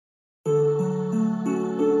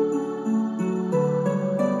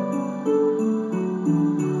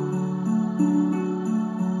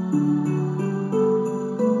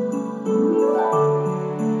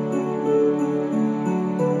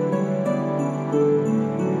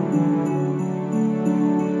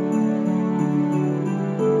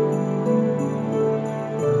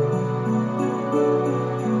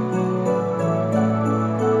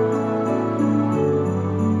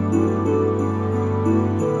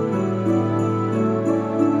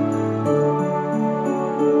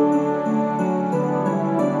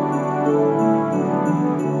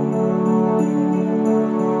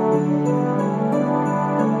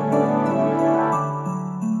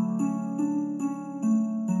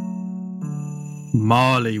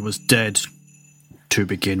Marley was dead, to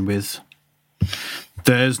begin with.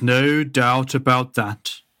 There's no doubt about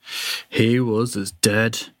that. He was as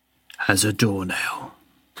dead as a doornail.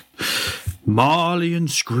 Marley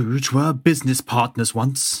and Scrooge were business partners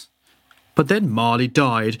once. But then Marley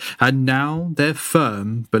died, and now their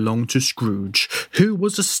firm belonged to Scrooge, who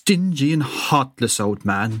was a stingy and heartless old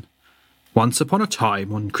man. Once upon a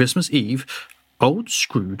time, on Christmas Eve, old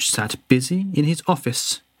Scrooge sat busy in his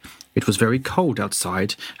office. It was very cold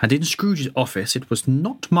outside, and in Scrooge's office it was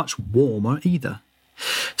not much warmer either.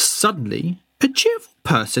 Suddenly, a cheerful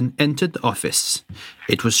person entered the office.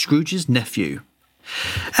 It was Scrooge's nephew.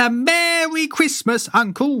 "A Merry Christmas,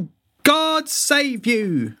 Uncle! God save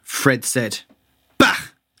you!" Fred said.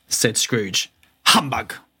 "Bah!" said Scrooge.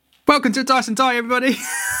 "Humbug! Welcome to Dice and Die, everybody!"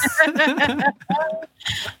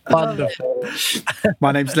 Wonderful.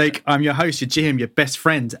 My name's Luke. I'm your host, your GM, your best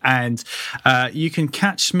friend, and you can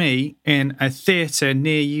catch me in a theatre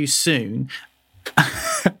near you soon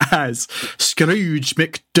as Scrooge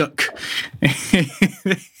McDuck.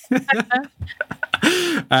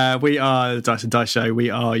 We are the Dice and Die Show. We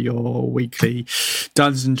are your weekly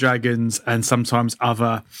Dungeons and Dragons and sometimes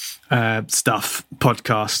other stuff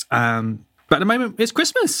podcast. But at the moment, it's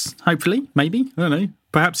Christmas, hopefully, maybe. I don't know.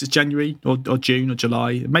 Perhaps it's January or June or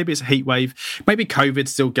July. Maybe it's a heat wave. Maybe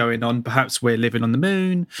COVID's still going on. Perhaps we're living on the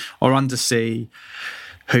moon or undersea.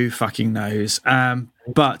 Who fucking knows?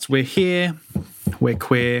 But we're here. We're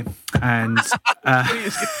queer. And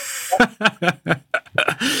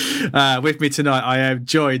with me tonight, I am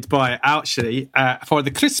joined by, actually, for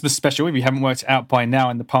the Christmas special, if you haven't worked it out by now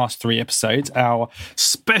in the past 3 episodes, our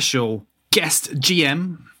special guest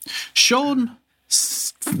GM, Sean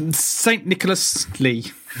St. Nicholas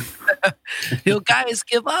Lee. You guys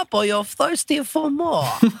give up or you're thirsty for more?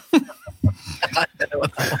 I don't know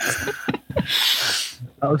what that was.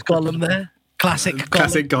 That was Gollum there. Classic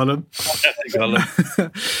Gollum.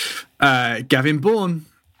 Gavin Bourne.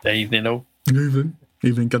 Evening all.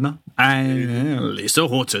 Evening, Gunnar. And Lisa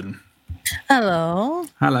Horton. Hello.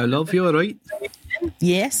 Hello, love. You all right?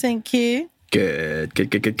 Yes, thank you. Good.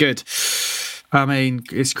 I mean,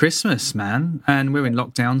 it's Christmas, man, and we're in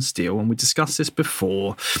lockdown still, and we discussed this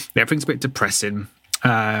before. Everything's a bit depressing.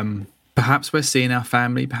 Perhaps we're seeing our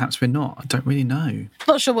family, perhaps we're not. I don't really know.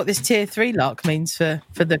 Not sure what this tier 3 lark means for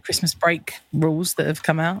the Christmas break rules that have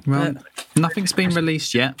come out. Well, nothing's been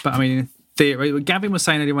released yet, but I mean, in theory, Gavin was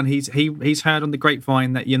saying, anyone he's heard on the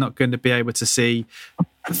grapevine that you're not going to be able to see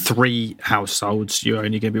 3 households. You're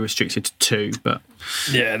only going to be restricted to 2, but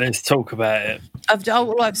yeah, there's talk about it.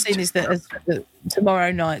 All I've seen is that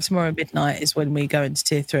tomorrow midnight is when we go into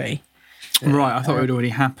tier 3. Right, I thought it had already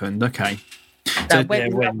happened. Okay. So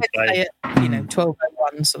Wednesday at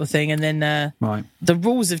 12:01 sort of thing, and then right. The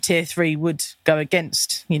rules of tier 3 would go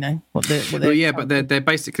against what they're. Well, yeah, but they're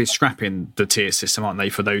basically scrapping the tier system, aren't they,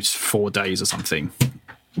 for those 4 days or something?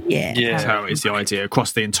 Yeah. That's how is the idea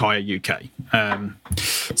across the entire UK.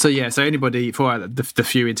 So anybody, for the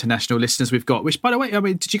few international listeners we've got, which, by the way, I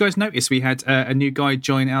mean, did you guys notice we had a new guy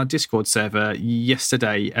join our Discord server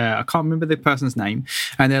yesterday? I can't remember the person's name,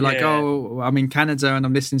 and they're like, "Oh, I'm in Canada and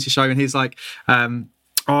I'm listening to your show," and he's like,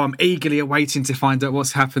 I'm eagerly awaiting to find out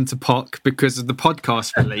what's happened to Pock because of the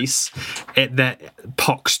podcast release. That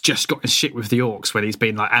Pock's just got in shit with the orcs when he's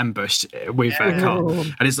been like ambushed with a car,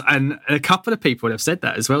 and a couple of people have said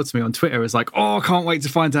that as well to me on Twitter. It's like, "Oh, I can't wait to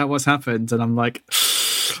find out what's happened," and I'm like,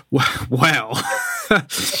 "Well,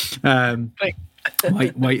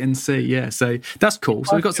 wait and see." Yeah, so that's cool.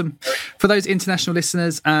 So we've got some for those international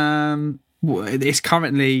listeners. It's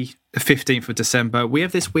currently the 15th of December. We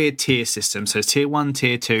have this weird tier system. So it's tier 1,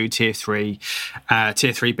 tier 2, tier 3.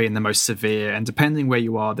 Tier 3 being the most severe. And depending where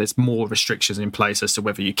you are, there's more restrictions in place as to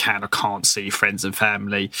whether you can or can't see friends and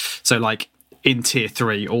family. So like in tier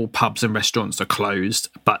 3, all pubs and restaurants are closed.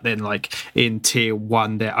 But then like in tier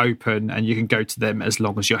 1, they're open and you can go to them as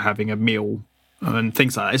long as you're having a meal and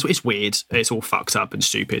things like that. It's weird. It's all fucked up and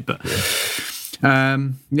stupid. But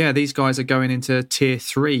these guys are going into tier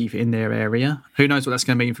 3 in their area. Who knows what that's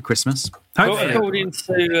going to mean for Christmas? Well, according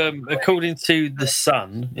to The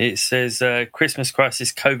Sun, it says Christmas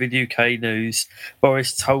crisis COVID UK news.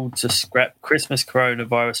 Boris told to scrap Christmas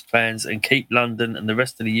coronavirus plans and keep London and the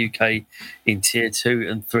rest of the UK in tier 2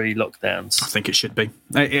 and 3 lockdowns. I think it should be.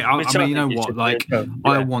 I mean, you know what? Like,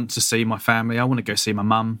 I want to see my family. I want to go see my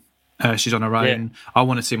mum. She's on her own. Yeah. I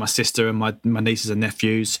want to see my sister and my nieces and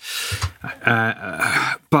nephews.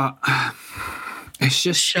 But it's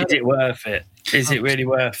just... Is it worth it? Is it really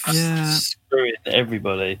worth screwing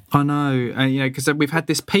everybody? I know. Because we've had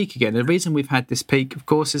this peak again. The reason we've had this peak, of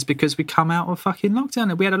course, is because we come out of fucking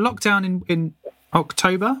lockdown. We had a lockdown in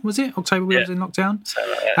October, was it? October we was in lockdown. So,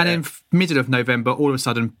 and then middle of November, all of a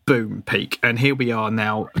sudden, boom, peak. And here we are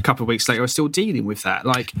now, a couple of weeks later, we're still dealing with that.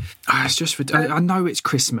 Like, it's just, I know it's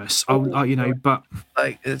Christmas, but...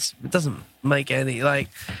 Like, it doesn't make any, like,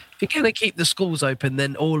 if you're going to keep the schools open,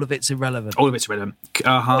 then all of it's irrelevant. All of it's irrelevant.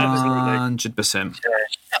 100%.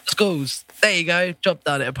 Shut the schools. There you go. Job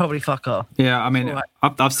done. It'll probably fuck off. Yeah, I mean, Right.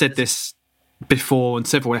 I've said this before on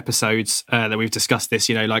several episodes that we've discussed this,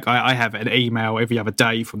 like I have an email every other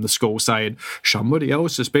day from the school saying somebody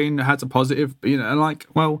else has had a positive, and like,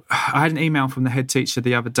 well, I had an email from the head teacher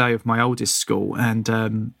the other day of my oldest school and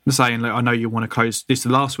saying, look, I know you want to close, this is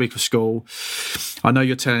the last week of school, I know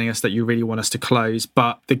you're telling us that you really want us to close,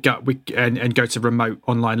 but and go to remote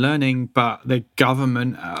online learning, but the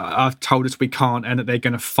government have told us we can't and that they're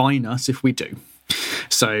going to fine us if we do.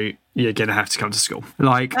 So you're going to have to come to school.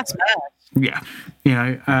 Like, That's mad. yeah,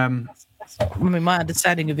 I mean, my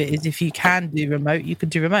understanding of it is if you can do remote, you can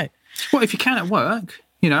do remote. well, if you can at work,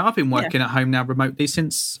 I've been working at home now remotely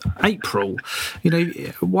since April.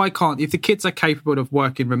 Why can't, if the kids are capable of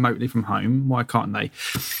working remotely from home, why can't they?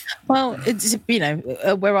 Well, it's,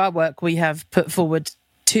 where I work, we have put forward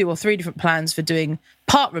 2 or 3 different plans for doing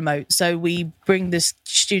part remote. So we bring the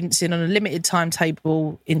students in on a limited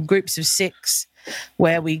timetable in groups of 6,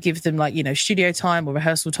 where we give them studio time or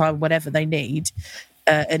rehearsal time, whatever they need,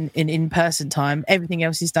 and in-person time. Everything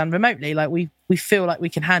else is done remotely. Like we feel like we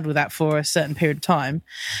can handle that for a certain period of time,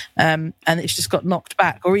 and it's just got knocked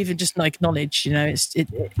back, or even just not acknowledged.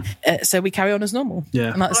 So we carry on as normal. Yeah.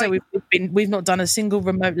 And like I say, we've not done a single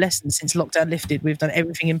remote lesson since lockdown lifted. We've done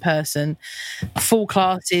everything in person, full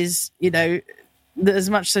classes. As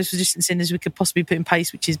much social distancing as we could possibly put in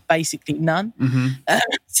place, which is basically none. Mm-hmm.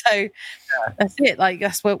 So that's it. Like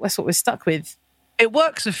that's what we're stuck with. It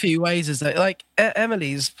works a few ways, as like at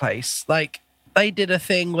Emily's place, like they did a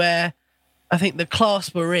thing where I think the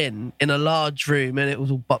class were in a large room and it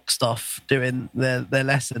was all boxed off doing their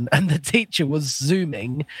lesson, and the teacher was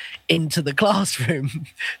zooming into the classroom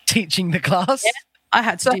teaching the class. Yeah, I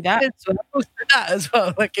had to do that. As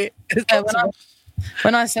well. Like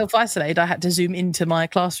when I self-isolated, I had to zoom into my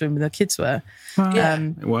classroom where the kids were.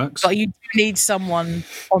 It works. But you do need someone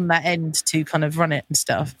on that end to kind of run it and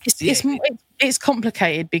stuff. It's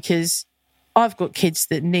complicated because I've got kids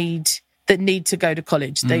that need to go to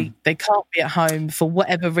college. They can't be at home for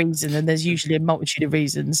whatever reason, and there's usually a multitude of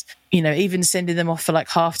reasons. Even sending them off for like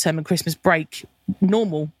half term and Christmas break,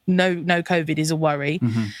 normal, no COVID is a worry.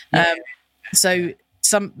 Mm-hmm. So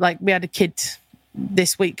we had a kid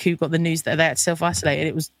this week who got the news that they had to self-isolate, and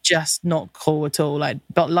it was just not cool at all, like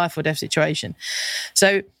life or death situation.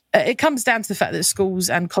 So it comes down to the fact that schools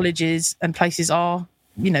and colleges and places are,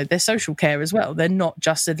 they're social care as well. They're not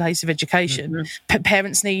just a place of education. Mm-hmm.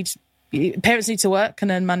 Parents need to work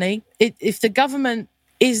and earn money. If the government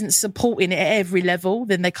isn't supporting it at every level,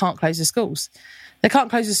 then they can't close the schools. They can't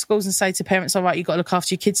close the schools and say to parents, all right, you've got to look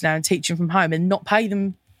after your kids now and teach them from home, and not pay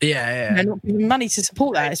them not give them money to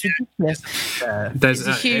support that. It's ridiculous.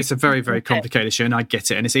 It's a very, very complicated issue, and I get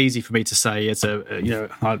it. And it's easy for me to say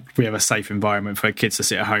we have a safe environment for kids to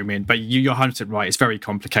sit at home in. But you're 100% right. It's very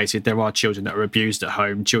complicated. There are children that are abused at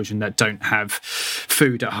home, children that don't have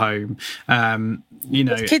food at home.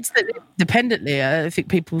 There's kids that live independently. I think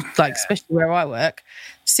people especially where I work,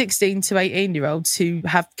 16 to 18-year-olds who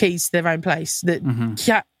have keys to their own place that,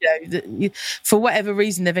 that for whatever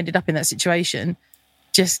reason they've ended up in that situation,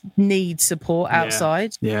 just need support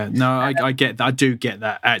outside. Yeah, no, I get that. I do get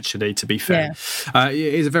that, actually, to be fair. It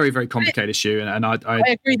is a very, very complicated issue. And I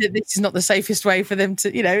agree that this is not the safest way for them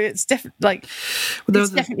to, it's definitely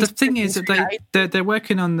the thing is that they're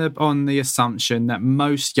working on the assumption that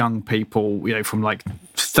most young people, from like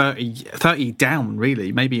 30 down,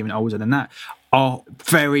 really, maybe even older than that, are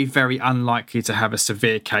very, very unlikely to have a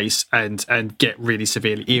severe case and get really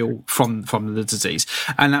severely ill from the disease.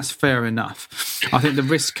 And that's fair enough. I think the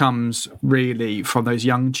risk comes really from those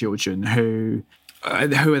young children who are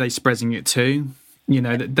they spreading it to?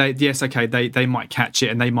 They might catch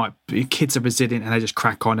it, and kids are resilient and they just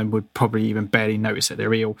crack on and would probably even barely notice that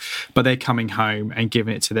they're ill, but they're coming home and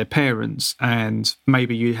giving it to their parents, and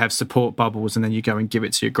maybe you have support bubbles and then you go and give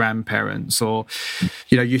it to your grandparents, or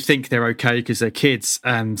you think they're okay because they're kids,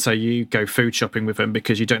 and so you go food shopping with them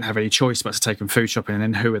because you don't have any choice but to take them food shopping, and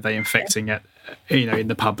then who are they infecting in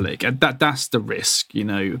the public? And that's the risk,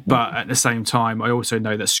 but at the same time I also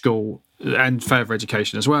know that school and further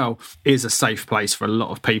education as well is a safe place for a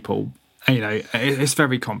lot of people. It's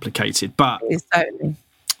very complicated, but it's totally.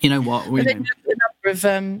 You know what?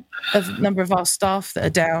 The number of our staff that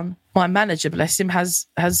are down. My manager, bless him, has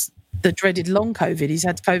the dreaded long COVID. He's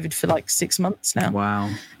had COVID for like 6 months now.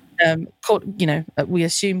 Wow. Caught, we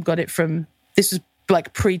assume got it from, this was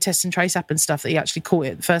like pre-test and trace app and stuff, that he actually caught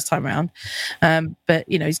it the first time around. But,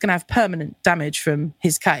 he's going to have permanent damage from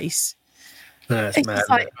his case. That's It's mad. just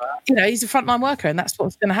like, he's a frontline worker, and that's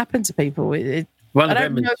what's going to happen to people. One I of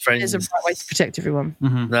don't know Emma's if there's a right way to protect everyone.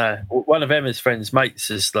 No, one of Emma's friends' mates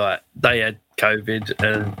is like, they had COVID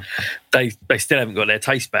and they still haven't got their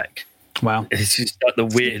taste back. Wow. It's just like the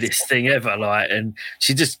weirdest thing ever. Like, and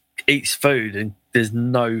she just eats food and there's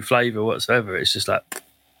no flavour whatsoever. It's just like,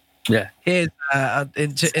 yeah. Here's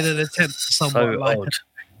in an attempt somewhat So like, odd.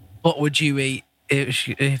 what would you eat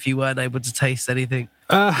if you weren't able to taste anything?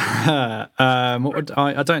 What would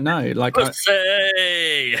I don't know. Like,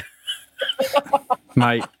 Pussy!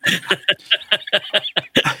 mate,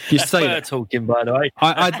 you say We're that. talking, by the way.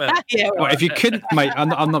 Yeah, Well, if you couldn't, mate,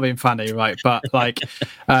 I'm not being funny, right? But like,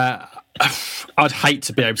 I'd hate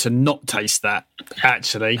to be able to not taste that.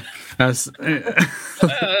 Actually, oh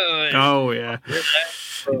yeah,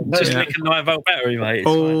 Just make a 9-volt battery, mate. It's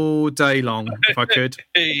all day long if I could.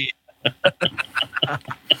 fine.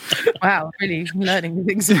 wow, really learning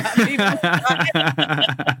things about people.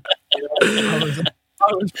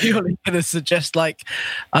 I was purely going to suggest, like,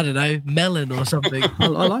 I don't know, melon or something. I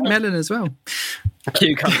like melon as well.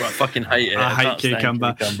 Cucumber, I fucking hate it. I hate can't stand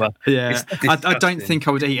cucumber. cucumber. Yeah, It's I don't disgusting. think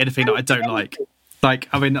I would eat anything that I don't like. Like,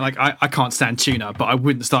 I mean, like I can't stand tuna, but I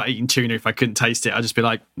wouldn't start eating tuna if I couldn't taste it. I'd just be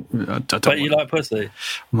like, I don't But you want like pussy?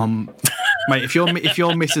 Mum, mate, if your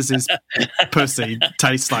missus's pussy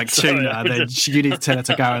tastes like tuna, then you need to tell her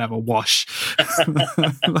to go and have a wash.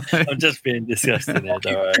 I'm just being disgusting here,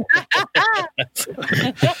 don't worry.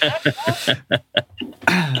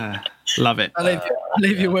 Love it. I'll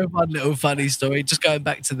leave you with one little funny story. Just going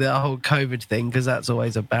back to the whole COVID thing, because that's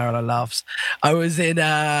always a barrel of laughs. I was in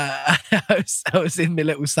I was in my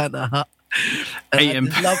little Santa hut. and Eating,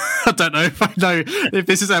 I just I don't know if I know if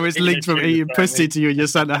this is how it's linked from eating pussy to you and your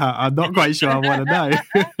Santa hat. I'm not quite sure I want to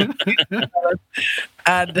know.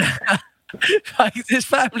 and like, this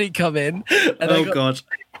family come in, and they Oh got God.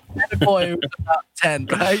 a boy who was about 10,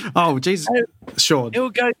 right? Oh Jesus. Sean, He'll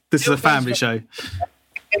go. this is he'll a go family for- show.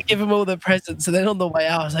 Give him all the presents, and then on the way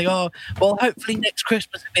out, I was like, "Oh, well, hopefully next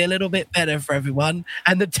Christmas will be a little bit better for everyone."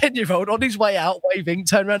 And the 10-year-old on his way out, waving,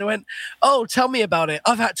 turned around and went, "Oh, tell me about it.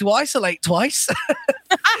 I've had to isolate twice."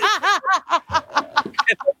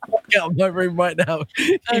 Get out of my room right now,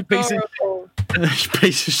 you piece of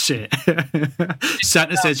Piece of shit.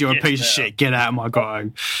 Santa says you're a piece of shit. Get out of my grotto.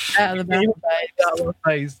 Out of the mouth. Get out of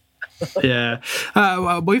my face. Yeah,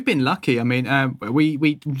 well, we've been lucky. I mean,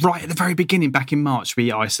 we right at the very beginning, back in March,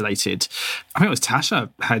 we isolated. I think it was Tasha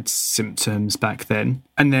had symptoms back then,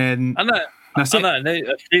 and then I know. that's I it. know. I know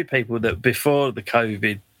a few people that before the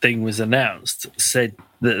COVID thing was announced said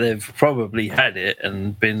that they've probably had it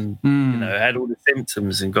and been, had all the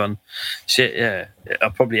symptoms and gone, shit, yeah, I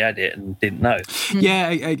probably had it and didn't know. Yeah,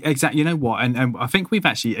 exactly. You know what? And I think we've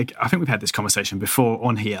had this conversation before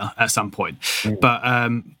on here at some point. But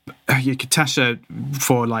Tasha,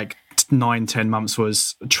 for like 9-10 months,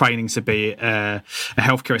 was training to be a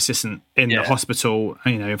healthcare assistant in the hospital.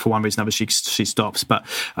 For one reason or another, she stops. But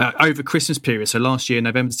over Christmas period, so last year,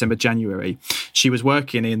 November, December, January, she was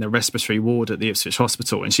working in the respiratory ward at the Ipswich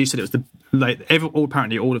Hospital, and she said it was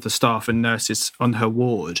apparently all of the staff and nurses on her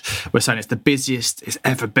ward were saying it's the busiest it's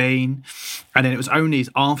ever been. And then it was only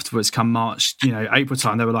afterwards, come March, April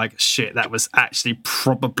time, they were like, shit, that was actually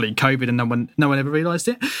probably COVID, and no one ever realised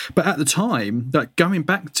it. But at the time, like going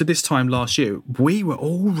back to this time last year, we were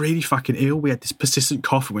all really fucking ill. We had this persistent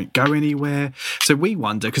cough, we wouldn't go anywhere. So we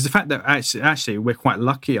wonder, because the fact that actually we're quite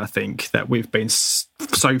lucky, I think, that we've been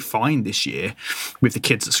so fine this year with the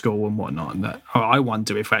kids at school and whatnot, and that I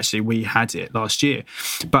wonder if actually we had it last year.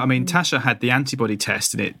 But I mean, Tasha had the antibody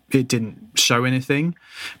test and it didn't show anything,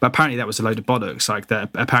 but apparently that was a load of bollocks. Like that,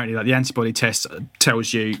 apparently, like the antibody test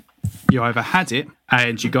tells you either had it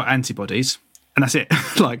and you got antibodies, and that's it.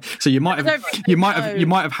 Like, so you might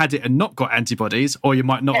have had it and not got antibodies, or you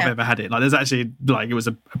might not have ever had it. Like, there's actually, like, it was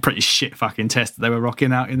a pretty shit fucking test that they were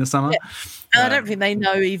rocking out in the summer. Yeah. And I don't think they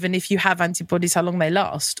know, even if you have antibodies, how long they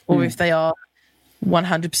last, or if they are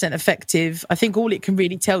 100% effective. I think all it can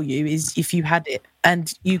really tell you is if you had it,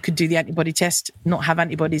 and you could do the antibody test, not have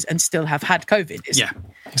antibodies, and still have had COVID. It's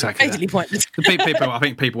exactly. basically pointless. I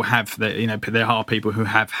think people have that. There are people who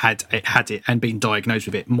have had it and been diagnosed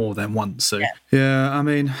with it more than once. So yeah, I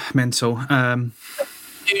mean, mental. New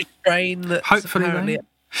strain that's Hopefully, apparently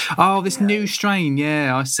this new strain.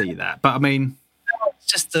 Yeah, I see that. But I mean,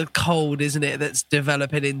 just a cold, isn't it? That's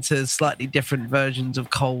developing into slightly different versions of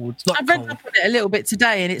cold. I've read up on it a little bit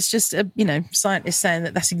today, and it's just scientists saying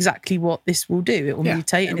that that's exactly what this will do. It will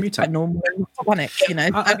mutate, and it's quite normal and chronic.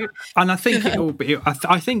 And I think it will be.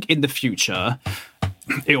 I think in the future,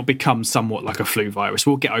 it'll become somewhat like a flu virus.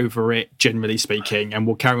 We'll get over it, generally speaking, and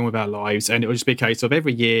we'll carry on with our lives. And it'll just be a case of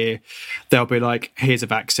every year they'll be like, here's a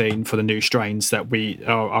vaccine for the new strains that we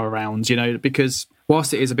are around, because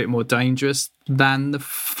whilst it is a bit more dangerous than the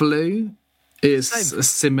flu, it's a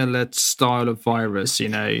similar style of virus,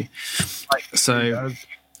 So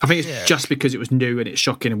I think it's just because it was new and it's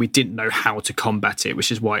shocking and we didn't know how to combat it,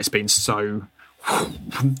 which is why it's been so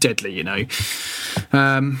deadly,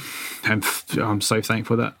 And I'm so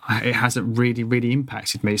thankful that it hasn't really, really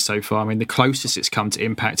impacted me so far. I mean, the closest it's come to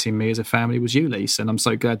impacting me as a family was you, Lise, and I'm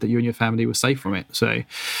so glad that you and your family were safe from it. So,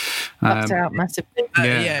 knocked out massively.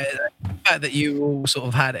 The fact that you all sort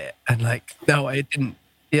of had it, and no, it didn't.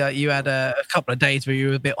 Yeah, you had a couple of days where you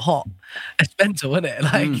were a bit hot. It's mental, isn't it?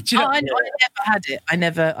 I never had it.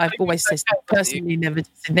 I've always tested personally, never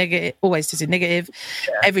tested negative. Always tested negative.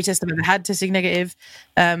 Yeah. Every test I've ever had testing negative.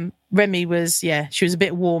 Remy was, she was a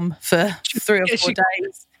bit warm for 3 or 4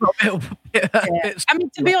 days. I mean,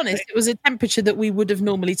 to be honest, it was a temperature that we would have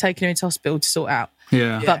normally taken her into hospital to sort out.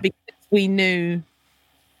 Yeah. But because we knew,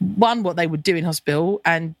 one, what they would do in hospital,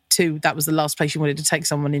 and two, that was the last place you wanted to take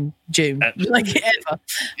someone in June,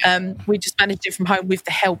 ever. We just managed it from home with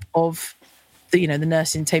the help of the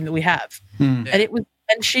nursing team that we have, and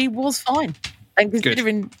she was fine. And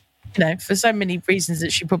considering, for so many reasons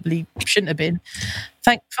that she probably shouldn't have been,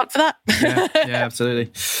 thank fuck for that. yeah,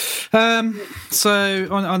 absolutely. So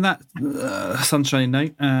on that sunshiny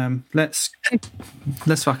note, let's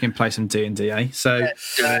fucking play some D&D, eh? So.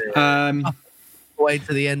 Way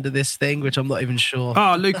to the end of this thing, which I'm not even sure.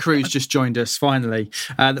 Luke Cruz just joined us finally.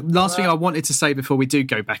 The last thing I wanted to say before we do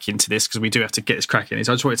go back into this, because we do have to get this cracking, is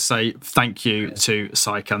I just wanted to say thank you to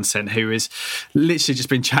Psy Consent, who has literally just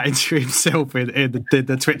been chatting to himself in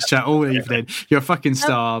the Twitch chat all evening. You're a fucking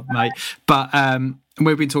star, mate. But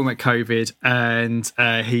we've been talking about COVID, and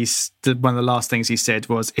one of the last things he said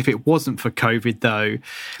was, if it wasn't for COVID, though,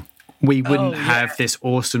 we wouldn't have this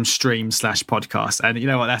awesome stream / podcast. And you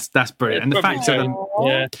know what? That's brilliant. And the fact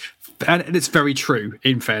that, and it's very true,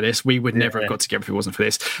 in fairness, we would never have got together if it wasn't for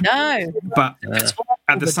this. No. But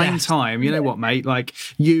at the same time, you know what, mate? Like,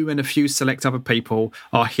 you and a few select other people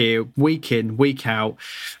are here week in, week out.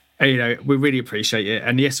 We really appreciate it.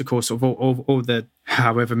 And yes, of course, of all the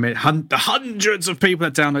however many, the hundreds of people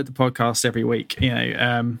that download the podcast every week,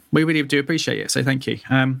 we really do appreciate it. So thank you.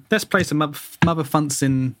 Let's play some Mother Funts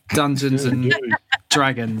in Dungeons and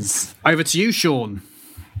Dragons. Over to you, Sean.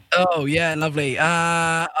 Oh, yeah, lovely.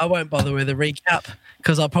 I won't bother with a recap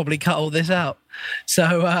because I'll probably cut all this out.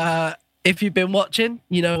 So if you've been watching,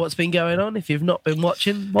 you know what's been going on. If you've not been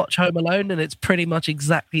watching, watch Home Alone, and it's pretty much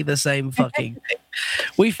exactly the same fucking thing.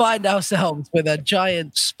 We find ourselves with a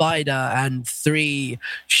giant spider and 3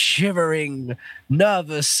 shivering,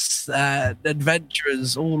 nervous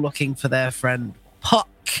adventurers all looking for their friend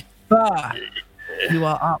Puck. You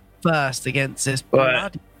are up first against this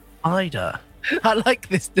bloody spider. I like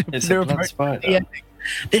this. It's a blood spider.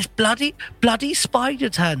 This bloody spider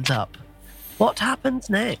turns up. What happens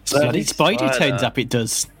next? Bloody spider turns up, it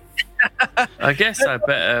does. I guess I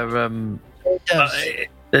better...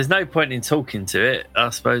 there's no point in talking to it.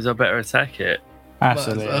 I suppose I better attack it.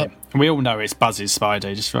 Absolutely. We all know it's Buzz's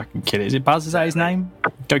spider. Just fucking kill it. Is it Buzz? Is that his name?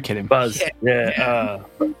 Go kill him. Buzz. Yeah.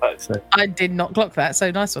 I did not clock that,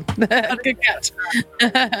 so nice one. Good catch.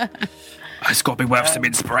 It's got to be worth some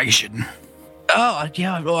inspiration. Oh,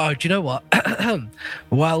 yeah. Oh, do you know what?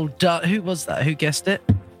 Well done. Who was that? Who guessed it?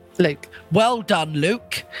 Luke. Well done,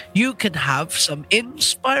 Luke. You can have some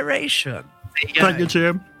inspiration. Thank you,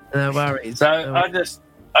 Jim. No worries. So I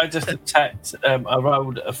just attacked. I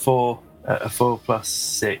rolled a 4 plus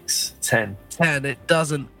 6, 10. 10. It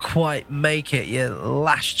doesn't quite make it. You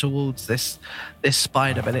lash towards this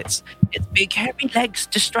spider, but its big hairy legs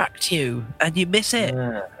distract you, and you miss it.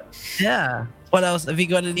 Yeah. What else? Have you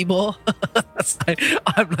got any more?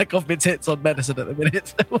 I'm like off my tits on medicine at the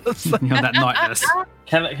minute. That nightness.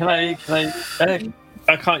 Can I?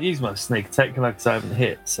 I can't use my sneak attack because I haven't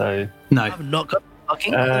hit. So no. I've not got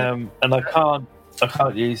fucking. And I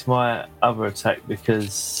can't use my other attack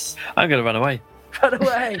because I'm going to run away. Run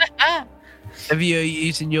away. Have you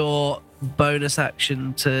using your bonus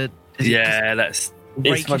action to?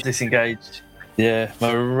 It's my disengaged. Yeah,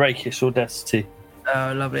 my rakish audacity.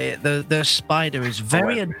 Oh, lovely. The spider is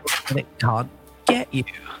very annoying and it can't get you.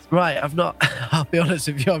 Right, I'll be honest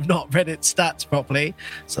with you, I've not read its stats properly,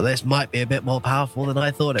 so this might be a bit more powerful than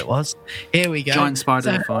I thought it was. Here we go. Giant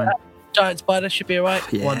spider, fine. Giant spider should be alright.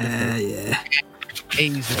 Yeah, Wonderful. yeah.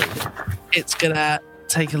 Easy. It's gonna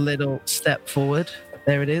take a little step forward.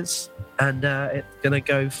 There it is. And it's gonna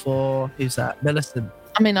go for, who's that? Millicent.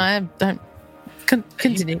 I mean, don't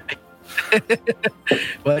continue.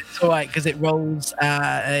 Well, it's alright because it rolls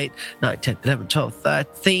 8, 9, 10, 11, 12,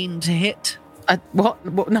 13 to hit. What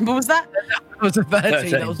number was that? That was a 13.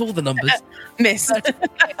 13. That was all the numbers. Miss.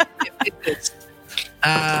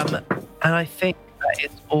 And I think that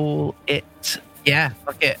is all it. Yeah,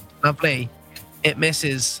 fuck it. Lovely. It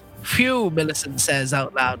misses. Phew, Millicent says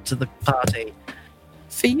out loud to the party.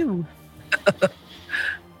 For you.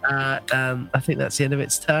 I think that's the end of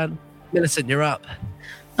its turn. Millicent, you're up.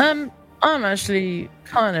 I'm actually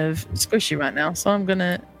kind of squishy right now, so I'm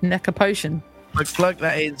gonna neck a potion. Plug,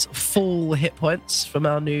 that is full hit points from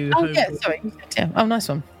our new Oh home. yeah, sorry. Yeah. Oh, nice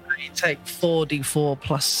one. You take 4d4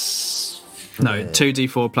 plus. No,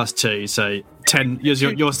 2d4 plus 2, so 10.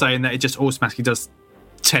 You're saying that it just automatically does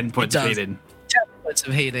 10 points of does. healing. 10 points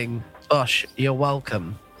of healing. Bosh, you're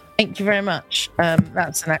welcome. Thank you very much.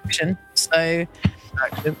 That's an action. So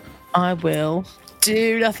Action. I will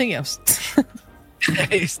do nothing else.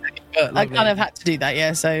 I kind of had to do that,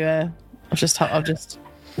 yeah. So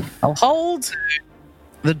I'll hold.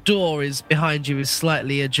 The door is behind you is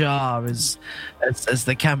slightly ajar as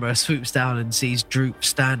the camera swoops down and sees Droop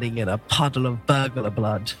standing in a puddle of burglar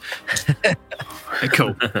blood.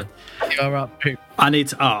 Cool. You're up, Droop. I need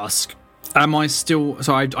to ask. Am I still?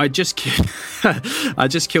 So I just I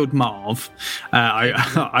just killed Marv.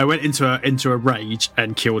 I went into a rage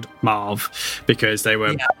and killed Marv because they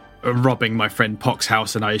were robbing my friend Pock's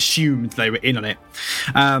house, and I assumed they were in on it.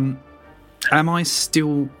 Am I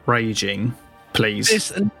still raging?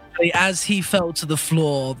 Please. As he fell to the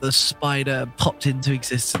floor, the spider popped into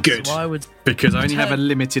existence. Good. So I would Because I only have a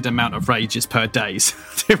limited amount of rages per day, so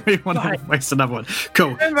I didn't really want to waste another one.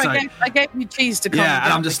 Cool. Remember, So, I gave you cheese to calm you yeah, and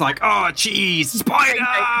down. I'm just like, oh, cheese, spider!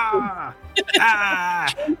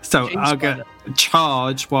 Ah! So Cheese I'll spider. go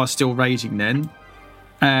charge while still raging then,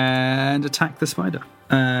 and attack the spider.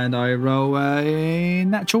 And I roll a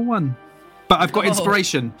natural 1. But I've got Oh.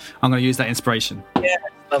 inspiration. I'm going to use that inspiration.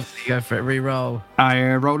 lovely. Go for it. Reroll.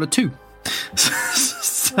 I roll a 2.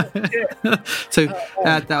 so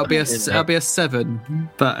that'll be a 7,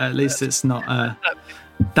 but at least it's not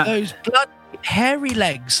that. Those blood hairy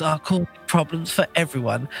legs are causing problems for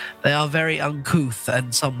everyone. They are very uncouth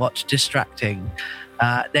and somewhat distracting.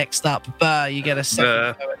 Next up, Burr, you get a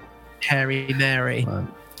second go at Hairy Mary.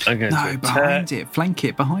 I'm going No, to behind it, flank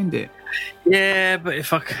it, behind it. Yeah, but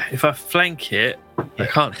if I flank it, I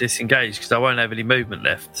can't disengage because I won't have any movement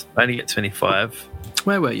left. I only get 25.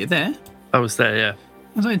 Where were you? There? I was there, yeah.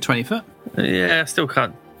 I was only 20 foot. Yeah, I still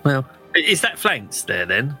can't. Well, is that flanked there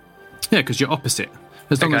then? Yeah, because you're opposite.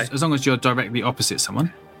 As long as you're directly opposite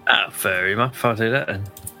someone. Oh, fair enough. I'll do that then.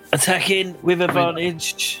 Attacking with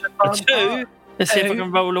advantage. A 2. Let's see if I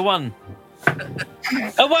can roll a 1.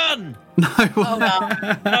 A 1! No,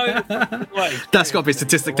 No. Wait. that's got to be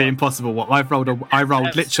statistically impossible. What I rolled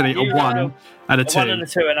literally a 1 and a 2. 1 and a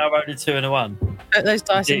 2, and I rolled a 2 and a 1. Put those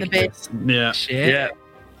dice in the bin. Yeah. Shit. Yeah.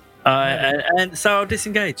 And so I'll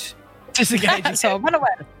disengage. Disengage. So I run away.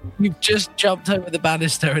 You've just jumped over the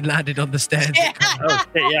banister and landed on the stairs. Yeah. Oh,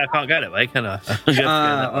 shit, yeah, I can't go that way, can I?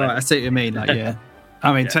 All right, I see what you mean. Like, yeah.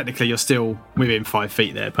 I mean, technically, you're still within 5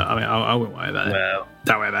 feet there, but I mean, I won't worry about it. Well,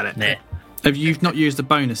 Don't worry about it. nah. Have you not used the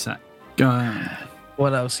bonus act?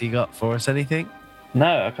 What else you got for us? Anything?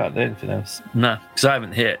 No, I can't do anything else. No, because I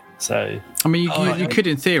haven't hit. So I mean, you, Oh, you, you could,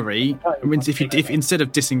 in theory, I mean, if instead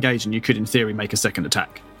of disengaging, you could, in theory, make a second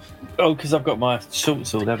attack. because I've got my short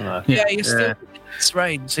sword, haven't I? Yeah, you're still in this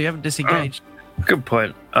range, so you haven't disengaged. Good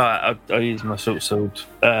point. All right, I'll use my short sword,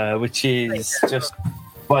 which is just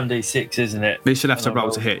 1d6, isn't it? But you should have to And roll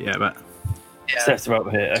I'll to hit, yeah, but So that's the roll to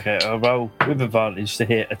hit. Okay, I'll roll with advantage to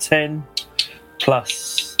hit a 10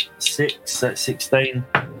 plus 6, so that's 16,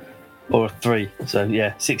 or a 3. So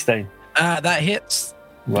yeah, 16. That hits.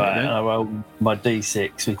 Right, Okay. and I roll my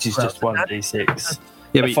d6, which is just 1d6.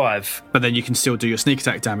 yeah, A but, 5. but then you can still do your sneak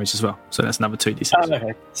attack damage as well. So that's another 2d6. Oh,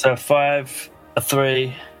 okay. So a 5, a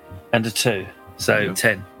 3, and a 2. So Yeah.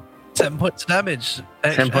 10. 10 points of damage.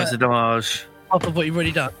 10 points of damage. Half of what you've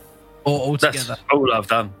already done. Or altogether. That's all I've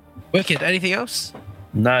done. Wicked. Anything else?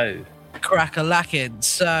 No. Crack-a-lackin'.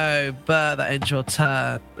 So, Burr, that ends your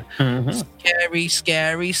turn. Scary,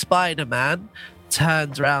 scary Spider-Man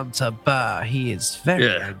turns around to Burr. He is very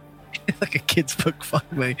Yeah. like a kid's book,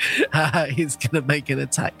 finally. He's going to make an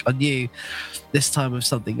attack on you. This time with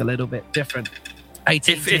something a little bit different.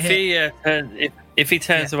 18 If to hit. if he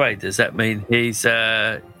turns away, does that mean he's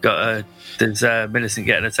does Millicent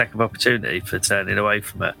get an attack of opportunity for turning away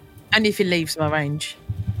from it? And if he leaves my range,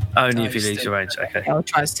 Only if he leaves your range. Okay. I'll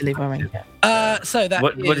try to leave my range. So that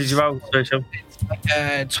What did you roll, Rachel?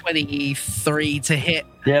 23 to hit.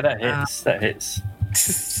 Yeah, that hits. That hits.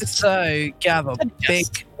 So, Gav, a big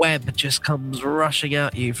web just comes rushing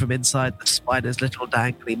at you from inside the spider's little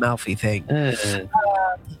dangly mouthy thing.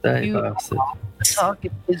 Dirty you- bastard. The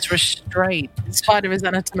target is restrained. The spider is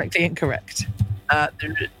anatomically incorrect.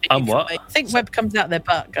 What? I think web comes out their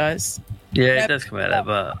butt, guys. Yeah, it does come out there,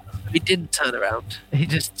 but He didn't turn around. He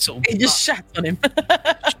just sort of. He just shat on him.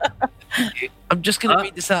 I'm just going to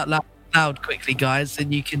read this out loud quickly, guys,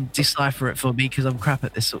 and you can decipher it for me because I'm crap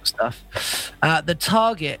at this sort of stuff. The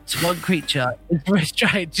target, one creature, is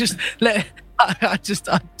restrained.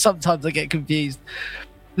 Sometimes I get confused.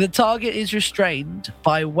 The target is restrained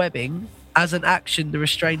by webbing. As an action, the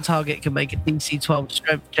restrained target can make a DC 12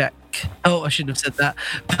 strength check. Oh, I shouldn't have said that.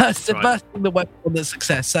 Bursting the web on the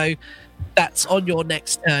success. So that's on your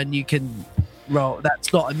next turn. You can roll.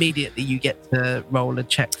 That's not immediately you get to roll a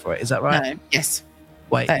check for it. Is that right? No. Yes.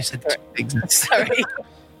 Wait, That you is said correct. two things. Sorry. Is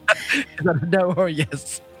that a no or a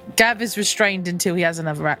yes? Gav is restrained until he has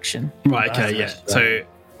another action. Right, okay, yeah. So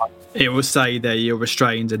it will say that you're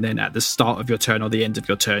restrained, and then at the start of your turn or the end of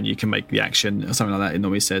your turn, you can make the action or something like that. It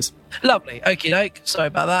normally says. Lovely. Okie doke. Sorry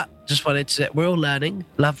about that. Just wanted to. We're all learning.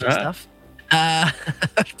 Lovely stuff.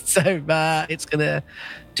 So it's gonna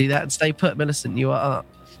do that and stay put. Millicent, you are up.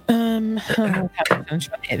 I'm trying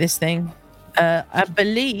to hit this thing. I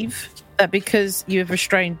believe that because you have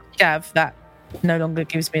restrained Gav, that no longer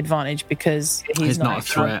gives me advantage because he's not a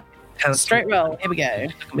threat. Straight roll. Here we go.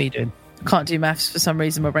 Look at me doing. Can't do maths for some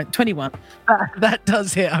reason. My brain 21. That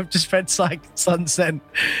does hit. I've just read Sun sent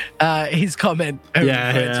his comment. over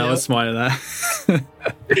Yeah, Twitter. I was smiling at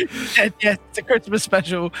that. Yes, it's a Christmas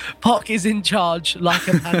special. Pock is in charge like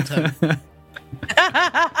a panto.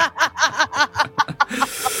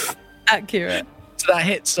 Accurate. So that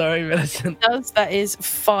hits, sorry, Millicent. That is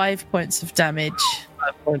 5 points of damage.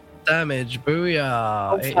 5 points of damage.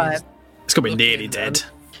 Booyah. Oh, It five. is- It's got to be Looking, nearly dead.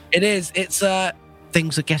 It is. It's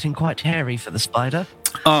things are getting quite hairy for the spider.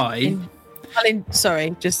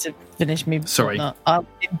 Sorry, just to finish me. Sorry. I'll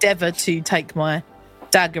endeavour to take my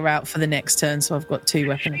dagger out for the next turn, so I've got 2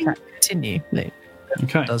 weapon attack. Continue, Luke.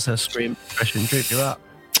 Okay. Does her scream impression group you up?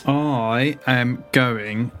 I am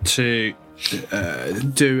going to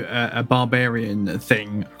do a barbarian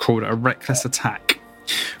thing called a reckless attack,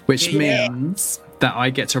 which means that I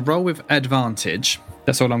get to roll with advantage.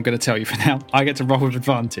 That's all I'm going to tell you for now. I get to roll with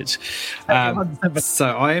advantage. So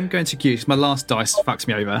I am going to use my last dice. Fucks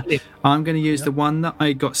me over. I'm going to use the one that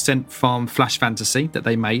I got sent from Flash Fantasy that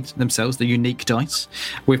they made themselves, the unique dice,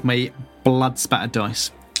 with my blood spatter dice,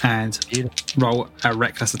 and roll a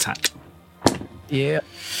reckless attack. Yeah.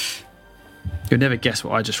 You'll never guess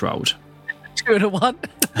what I just rolled. 2 and a 1.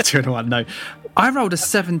 2 and a 1, no. I rolled a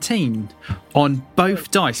 17 on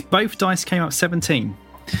both dice. Both dice came up 17.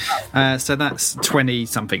 So that's 20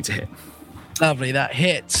 something to hit. Lovely, that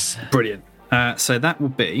hits. Brilliant. So that will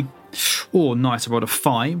be, oh, nice. I rolled a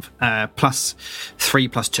 5 plus 3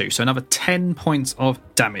 plus 2. So another 10 points of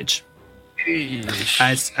damage.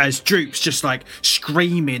 As Droop's just like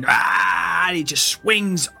screaming, and he just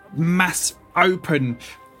swings mass open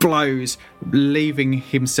blows, leaving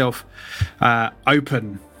himself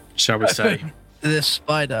open, shall we say. The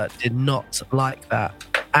spider did not like that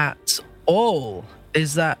at all.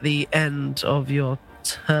 Is that the end of your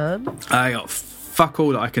turn? I got fuck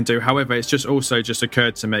all that I can do. However, it's just also just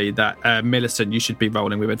occurred to me that Millicent, you should be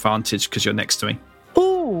rolling with advantage because you're next to me.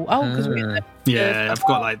 Because Yeah, I've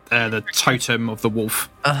got like the totem of the wolf.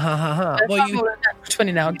 Well, you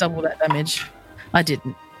 20 now, double that damage. I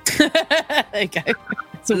didn't. There you go.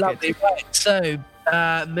 It's all lovely. Right, so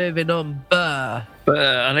moving on, Burr. But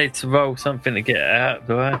I need to roll something to get it out,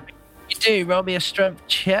 do I? You do roll me a strength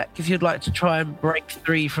check if you'd like to try and break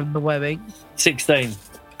free from the webbing. 16.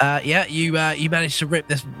 Yeah, you managed to rip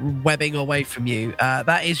this webbing away from you.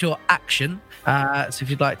 That is your action. So if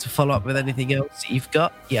you'd like to follow up with anything else that you've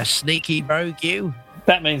got, yeah, sneaky rogue you.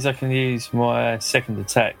 That means I can use my second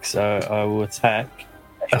attack, so I will attack.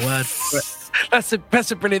 Word for it.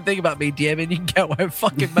 That's a brilliant thing about me, DM, and you can get away with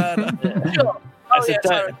fucking murder. Sure. That's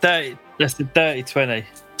a dirty 20.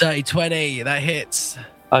 Dirty 20, that hits.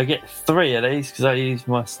 I get 3 of these because I use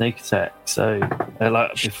my sneak attack. So,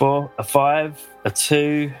 like before, a 5, a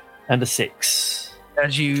 2, and a 6.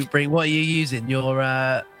 As you bring, what are you using? Your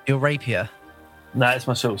rapier? No, it's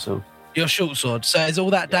my short sword. Your short sword. So is all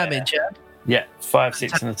that damage, yeah? Yeah, 5,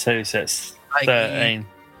 6, and a 2, so it's 13.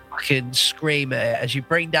 fucking scream at it as you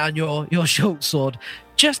bring down your short sword.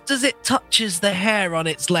 Just as it touches the hair on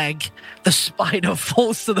its leg, the spider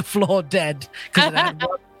falls to the floor dead because it had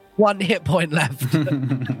one hit point left.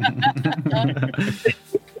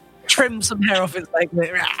 Trim some hair off its leg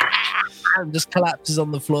and just collapses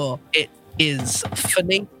on the floor. It is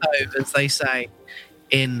finito, as they say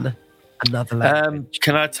in another language.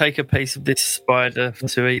 Can I take a piece of this spider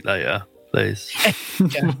to eat later, please?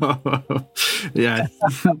 Yeah.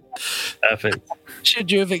 Perfect.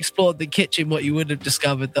 Should you have explored the kitchen, what you would have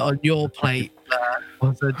discovered that on your plate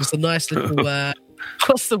was just a nice little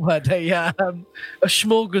what's the word? A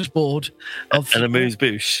smorgasbord of And a moose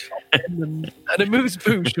bouche. and a moose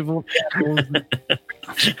bouche of all the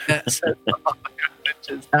animals.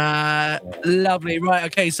 Lovely. Right.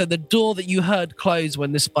 Okay. So the door that you heard close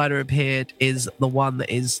when the spider appeared is the one that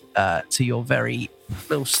is to your very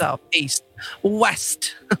little southeast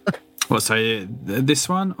west. What? So this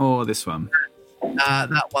one or this one?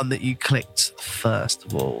 That one that you clicked first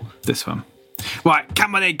of all. This one. Right,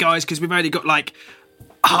 come on in, guys, because we've only got like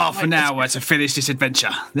half an hour to finish this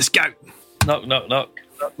adventure. Let's go. Knock, knock, knock.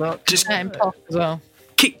 Just And pop as well.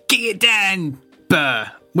 kick it down,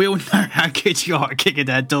 Burr. We all know how good you are at kicking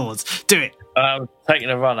down doors. Do it. I'm taking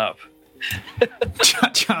a run up.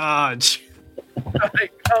 Charge.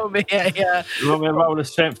 Right, come here. You want me to roll a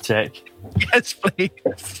strength check? Yes,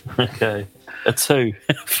 please. Okay. A 2.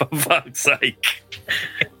 For fuck's sake.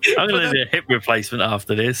 I'm going to do a hip replacement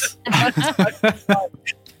after this.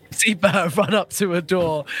 See Burr run up to a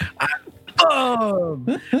door and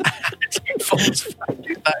boom! He falls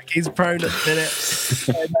back. He's prone at the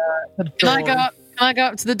minute. And, the Can I door- go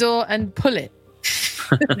up to the door and pull it?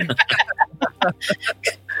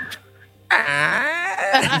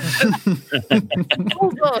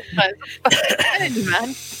 Oh God,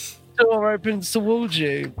 man. door opens towards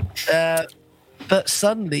you. But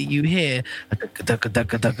suddenly you hear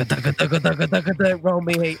roll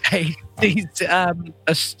me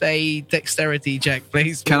a dexterity check,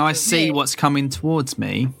 please. Can I see what's coming towards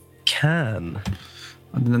me? Can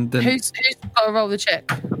And then Who's got to roll the check?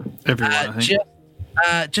 everyone, I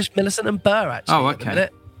think. just Millicent and Burr actually. Oh, at the okay.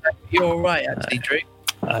 minute. You're all right, actually, Drew.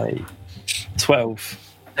 12.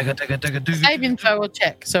 Saving throw or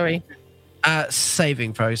check? Sorry.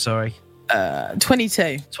 Saving throw, sorry.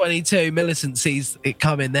 22. 22. Millicent sees it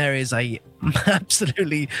coming. There is a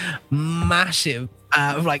absolutely massive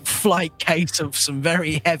flight case of some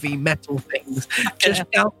very heavy metal things just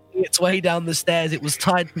bouncing its way down the stairs. It was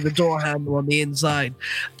tied to the door handle on the inside.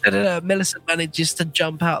 Millicent manages to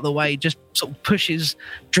jump out of the way, just sort of pushes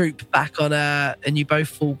Droop back on her, and you both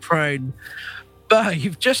fall prone. But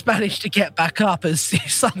you've just managed to get back up as you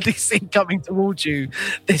suddenly see coming towards you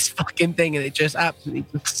this fucking thing, and it just absolutely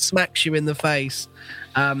smacks you in the face.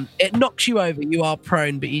 It knocks you over. You are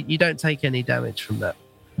prone, but you don't take any damage from that.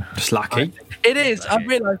 Just lucky. It is. I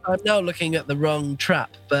realise I'm now looking at the wrong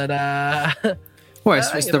trap, but Well,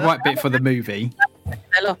 it's the right bit for the movie.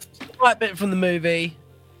 They're lost. right bit from the movie.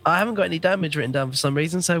 I haven't got any damage written down for some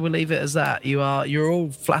reason, so we'll leave it as that. You're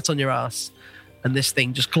all flat on your ass, and this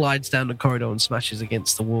thing just glides down the corridor and smashes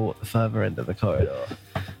against the wall at the further end of the corridor.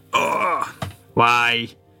 Oh, why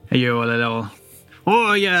are you a little?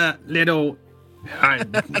 Oh, yeah, little. I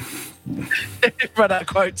Run out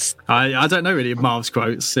quotes. don't know really Marv's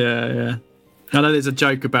quotes. Yeah. I know there's a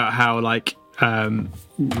joke about how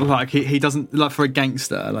he doesn't, like, for a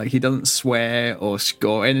gangster, like he doesn't swear or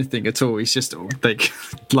score anything at all. He's just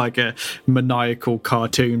like a maniacal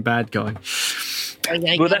cartoon bad guy.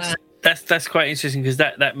 Well, that's quite interesting because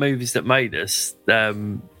that Movies That Made Us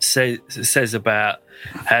says about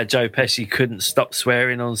how Joe Pesci couldn't stop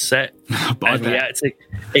swearing on set, and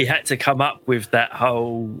he had to come up with that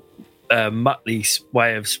whole Muttley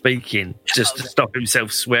way of speaking just to stop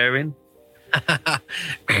himself swearing. Yeah.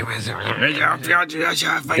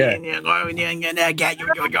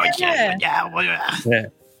 Yeah,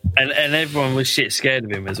 and everyone was shit scared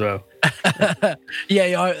of him as well.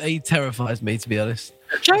 Yeah, he terrifies me, to be honest.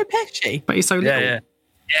 Joe Pesci. But he's so little. Yeah.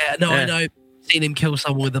 Yeah, no, Yeah. I know. Seen him kill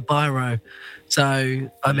someone with a biro.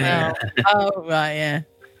 So, I mean, Oh, right, yeah.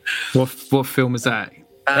 What film is that?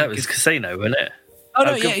 That was Casino, wasn't it? Oh,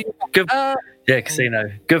 no, Good, yeah. yeah,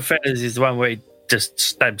 Casino. Goodfellas is the one where he just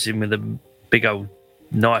stabs him with a big old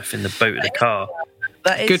knife in the boot of the car.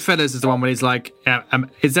 That is, Goodfellas is the one where he's like,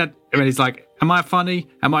 is that when he's like, am I funny?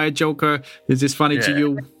 Am I a joker? Is this funny to Yeah.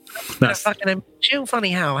 you? That's fucking chill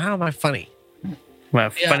funny how? How am I funny?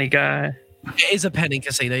 Well, Yeah. funny guy. It is a pen in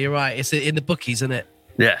Casino, you're right. It's in the bookies, isn't it?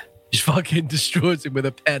 Yeah. Just fucking destroys him with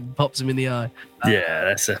a pen, pops him in the eye. Yeah,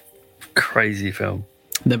 that's a crazy film.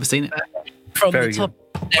 never seen it. From Very the top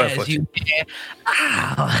As you hear,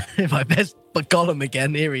 my best Gollum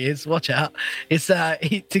again. Here he is. Watch out! It's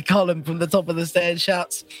Gollum from the top of the stairs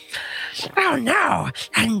shouts, "Oh no!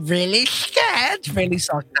 I'm really scared!" Really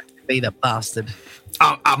sarcastically, the bastard.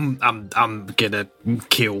 I'm gonna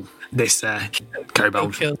kill this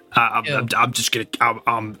kobold. I'm just gonna.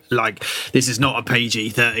 I'm like, this is not a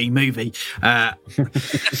PG-13 movie. I'm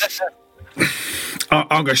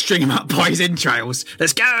gonna string him up by his entrails.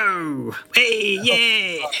 Let's go! Hey,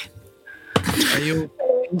 yeah! Are you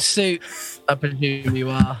in suit? I presume you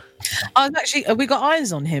are. I was actually. Have we got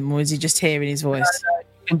eyes on him, or is he just hearing his voice?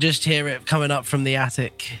 You can just hear it coming up from the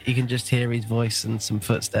attic. You can just hear his voice and some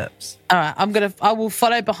footsteps. All right, I will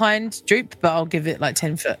follow behind Droop, but I'll give it like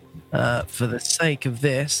 10 foot. For the sake of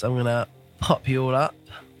this, I'm gonna pop you all up.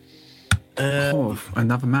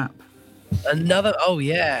 Another map. Oh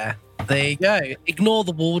yeah, there you go. Ignore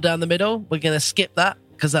the wall down the middle. We're gonna skip that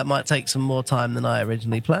because that might take some more time than I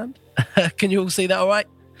originally planned. Can you all see that all right?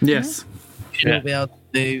 Yes. You'll be able to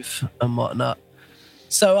move and whatnot.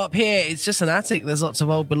 So up here, it's just an attic. There's lots of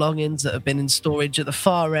old belongings that have been in storage. At the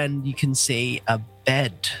far end, you can see a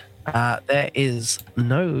bed. There is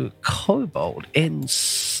no kobold in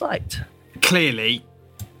sight. Clearly,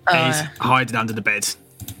 he's hiding under the bed.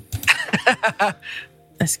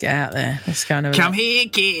 Let's get out there. Let's go and have a Come look. here,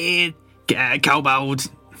 kid. Kobold.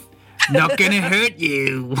 Not gonna hurt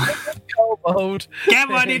you. Kobold.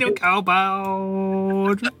 Come on, little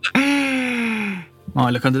kobold. Oh,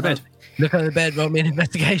 look under the bed. Look under the bed, roll me an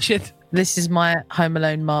investigation. This is my Home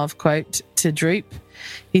Alone Marv quote to Droop.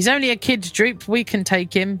 He's only a kid, Droop. We can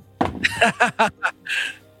take him.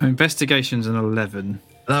 Investigation's an 11.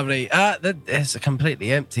 Lovely. It's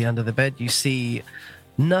completely empty under the bed. You see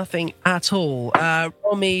nothing at all.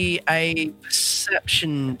 Roll me a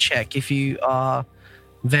perception check if you are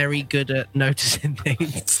very good at noticing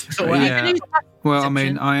things. Yeah. Well, I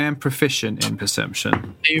mean, I am proficient in perception.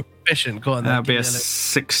 Are you proficient? Go on. That'll be a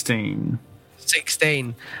 16.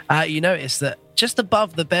 16. You notice that just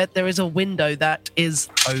above the bed there is a window that is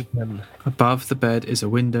open. Above the bed is a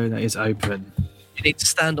window that is open. You need to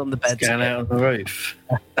stand on the bed. Going out on the roof.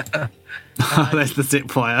 There's the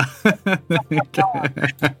zip wire.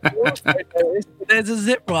 There's a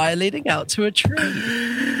zip wire leading out to a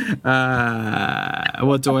tree.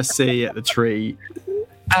 What do I see at the tree?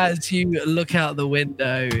 As you look out the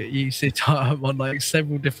window, you see I'm on like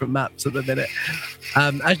several different maps at the minute.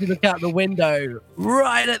 As you look out the window,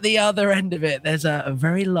 right at the other end of it, there's a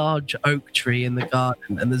very large oak tree in the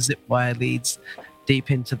garden, and the zip wire leads deep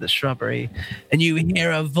into the shrubbery. And you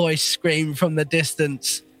hear a voice scream from the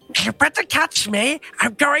distance, "You better catch me!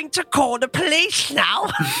 I'm going to call the police now!"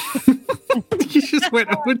 You just went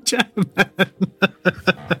on German.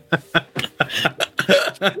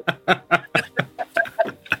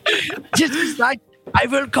 Just like, "I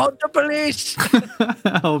will call the police."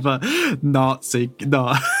 Over Nazi,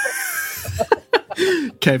 no.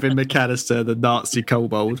 Kevin McAllister, the Nazi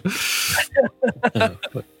kobold.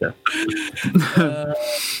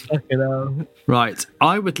 Fucking hell. Right,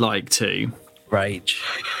 I would like to Rage.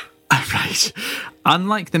 Right.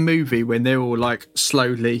 Unlike the movie when they're all like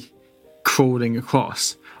slowly crawling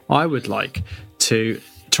across, I would like to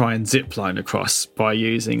try and zip line across by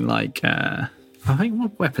using like I think,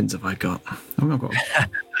 what weapons have I got? I've not got.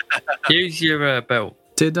 Use your belt.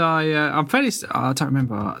 Did I? I'm fairly. I don't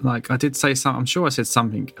remember. Like I did say something. I'm sure I said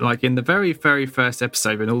something. Like in the very, very first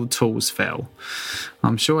episode when all the tools fell.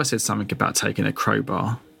 I'm sure I said something about taking a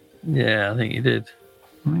crowbar. Yeah, I think you did.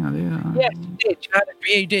 I think I did. Yes,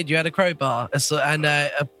 you did. You had a crowbar and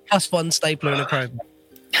a +1 stapler and a crowbar.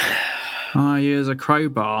 I use a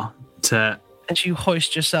crowbar to. And you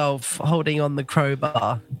hoist yourself holding on the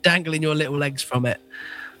crowbar, dangling your little legs from it.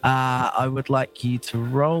 I would like you to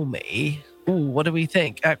roll me. Ooh, what do we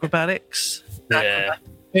think? Acrobatics? Yeah.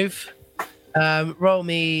 Move. Roll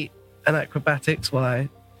me an acrobatics while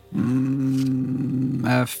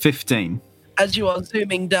I... 15. As you are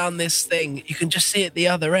zooming down this thing, you can just see at the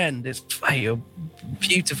other end. It's you're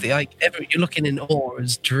beautifully you're looking in awe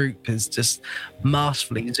as Droop is just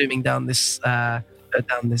masterfully zooming down this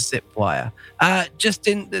zip wire.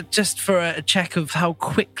 Just for a check of how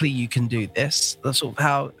quickly you can do this, sort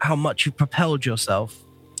of how much you propelled yourself.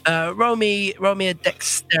 Roll me a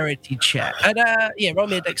dexterity check. Roll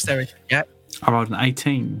me a dexterity check. I rolled an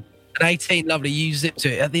 18. An 18, lovely. You zip to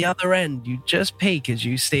it. At the other end, you just peek as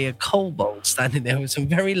you see a kobold standing there with some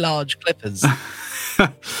very large clippers.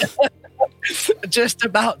 Just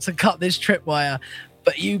about to cut this tripwire,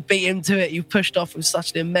 but you beat him to it. You pushed off with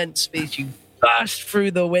such an immense speed. You burst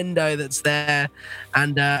through the window that's there,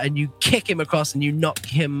 and you kick him across and you knock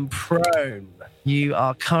him prone. You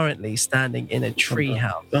are currently standing in a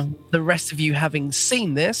treehouse. The rest of you, having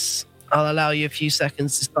seen this, I'll allow you a few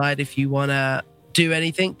seconds to decide if you want to do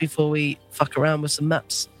anything before we fuck around with some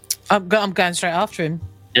maps. I'm going straight after him.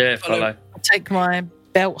 Yeah, follow. I take my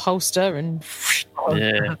belt holster and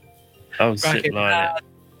Yeah. I'll zip line it.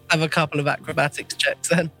 Have a couple of acrobatics checks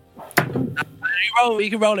then. You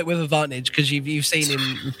can roll it with advantage because you've seen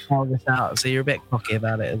him try this out, so you're a bit cocky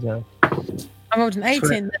about it as well. I rolled an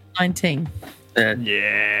 18 and 19.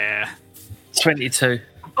 Yeah. 22.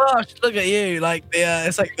 Gosh, look at you! Like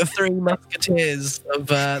it's like the Three Musketeers of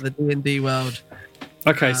the D&D world.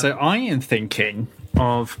 Okay, so I am thinking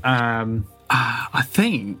of I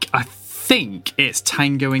think it's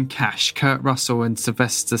Tango and Cash, Kurt Russell and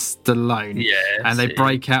Sylvester Stallone. Yeah, and they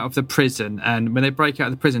break out of the prison, and when they break out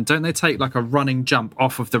of the prison, don't they take like a running jump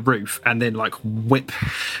off of the roof and then like whip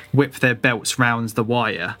their belts round the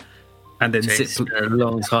wire and then It's been a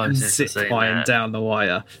long time since I've seen flying that. down the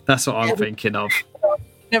wire? That's what I'm thinking of.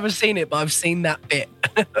 Never seen it, but I've seen that bit.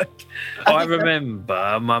 I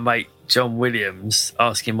remember my mate John Williams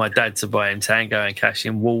asking my dad to buy him Tango and Cash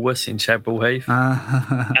in Woolworths in Chadwell Heath.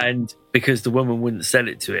 And because the woman wouldn't sell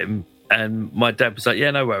it to him, and my dad was like,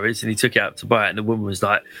 yeah, no worries. And he took it up to buy it. And the woman was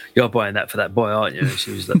like, you're buying that for that boy, aren't you? And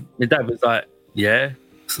she was like, my dad was like, yeah.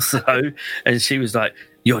 So, and she was like,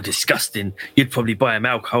 you're disgusting. You'd probably buy him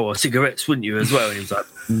alcohol or cigarettes, wouldn't you, as well? And he was like,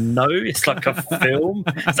 no, it's like a film.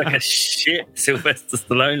 It's like a shit Sylvester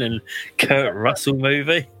Stallone and Kurt Russell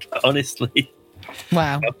movie. Honestly.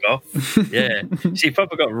 Wow. Fuck off. Yeah. She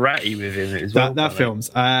probably got ratty with him as well. That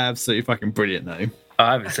film's absolutely fucking brilliant, though.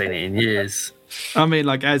 I haven't seen it in years. I mean,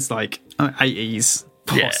 like as like 80s,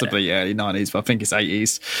 possibly early 90s, but I think it's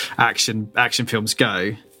 80s action films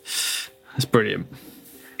go. It's brilliant.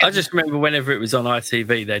 I just remember whenever it was on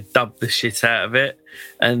ITV, they dubbed the shit out of it.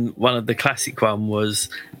 And one of the classic one was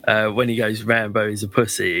when he goes, Rambo is a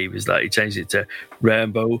pussy. He was like, he changed it to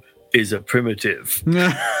Rambo is a primitive.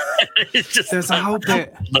 It's just There's a whole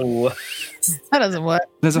bit. No. That doesn't work.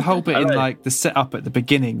 There's a whole bit in like the setup at the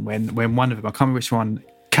beginning when one of them, I can't remember which one,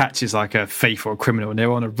 catches like a thief or a criminal, and they're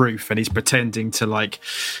on a roof and he's pretending to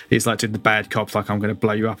he's like doing the bad cop, like I'm going to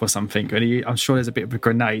blow you up or something. And I'm sure there's a bit of a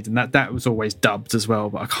grenade, and that was always dubbed as well,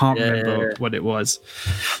 but I can't remember what it was.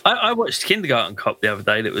 I watched Kindergarten Cop the other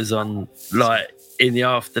day that was on like in the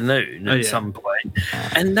afternoon at some point,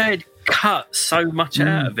 and they'd cut so much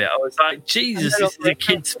out of it. I was like, Jesus, this is a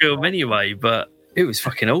kid's film anyway, but it was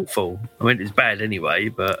fucking awful. I mean, it was bad anyway,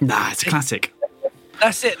 but Nah, it's a classic.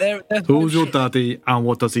 That's it. There's Who's your daddy and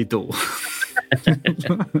what does he do?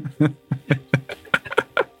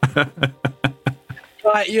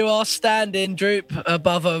 Right, you are standing, Droop,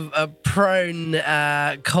 above a prone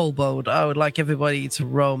kobold. I would like everybody to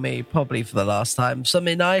roll me, probably for the last time, some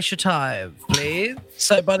initiative, please.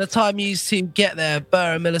 So by the time you two get there,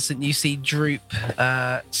 Burr and Millicent, you see Droop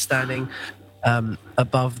standing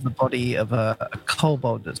above the body of a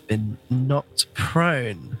kobold that's been knocked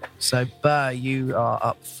prone. So Burr, you are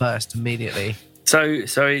up first immediately. So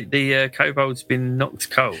the kobold's been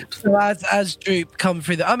knocked cold. So as Droop come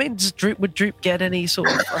through would Droop get any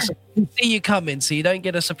sort of... I can see you coming, so you don't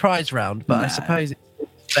get a surprise round, but I suppose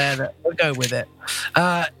it's fair that we'll go with it.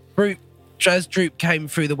 As Droop came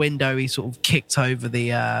through the window, he sort of kicked over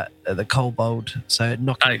the kobold, so it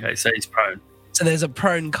knocked him. Okay, so he's prone. So there's a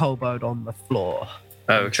prone kobold on the floor.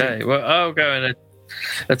 Okay, well, I'll go and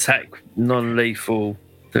attack non-lethal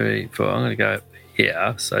 3, 4. I'm going to go up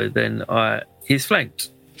here, so then he's flanked.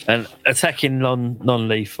 And attacking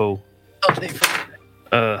non-lethal.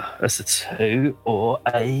 That's a 2 or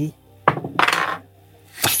a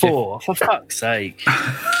 4. For fuck's sake.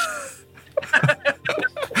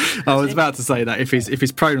 I was about to say that if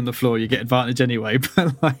he's prone on the floor, you get advantage anyway.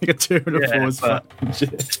 But like a 2 and a 4 is fun.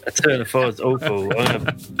 A 2 and a 4 is awful. I'm going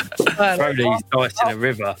to throw these dice in a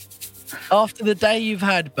river. After the day you've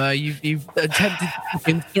had, Burr, you've attempted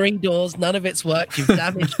in 3 doors, none of it's worked. You've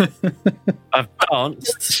damaged. I've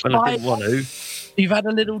danced when I didn't want to. You've had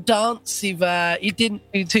a little dance. You didn't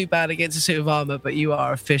do too bad against a suit of armor, but you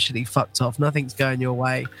are officially fucked off. Nothing's going your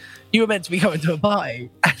way. You were meant to be going to a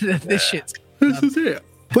party, and this shit's. This is it.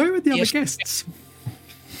 Where are the other guests?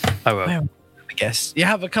 Oh well. I guess you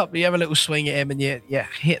have a little swing at him, and you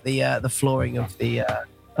hit the flooring of the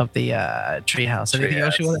treehouse. Anything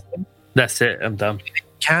else you want to do? That's it. I'm done.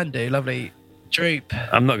 Can do. Lovely. Droop.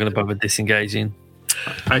 I'm not going to bother disengaging.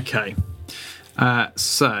 Okay.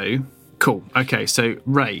 So cool. Okay. So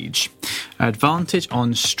rage, advantage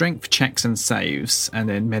on strength checks and saves, and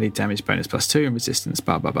then melee damage bonus +2 and resistance.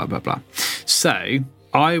 Blah blah blah blah blah. So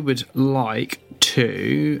I would like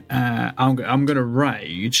to. I'm going to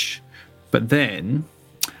rage, but then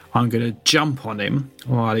I'm going to jump on him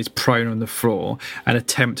while he's prone on the floor and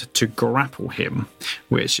attempt to grapple him,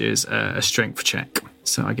 which is a strength check.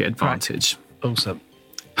 So I get advantage. Right. Awesome.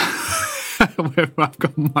 I've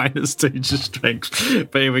got -2 to strength,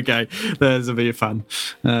 but here we go. There's a bit of fun.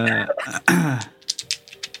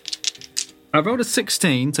 I rolled a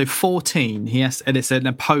 16, so 14. And it's an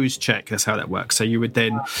opposed check. That's how that works. So you would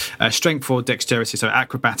then strength or dexterity, so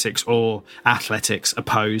acrobatics or athletics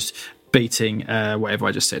opposed, beating whatever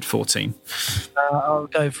I just said, 14. I'll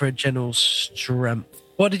go for a general strength.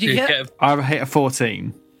 What did you get? I hit a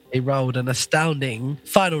 14. He rolled an astounding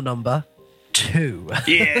final number, 2.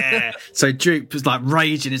 Yeah. So Duke was like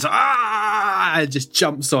raging. He's like, and just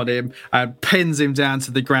jumps on him and pins him down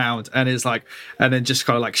to the ground. And is like, and then just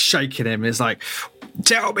kind of like shaking him. It's like,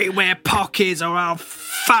 tell me where Pock is or I'll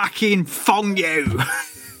fucking thong you.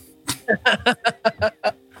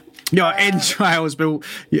 Your entrails will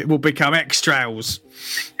become extrails.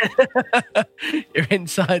 Your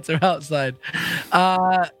insides are outside.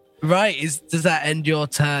 Right. Does that end your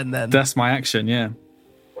turn then? That's my action, yeah.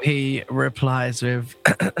 He replies with,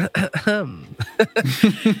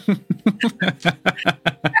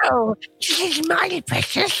 "Oh, this is my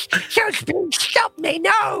business. Don't stop me.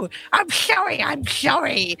 No, I'm sorry. And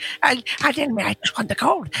I didn't mean. I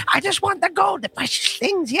just want the gold. The precious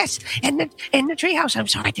things. Yes, in the treehouse. I'm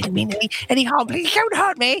sorry. I didn't mean any harm. Please don't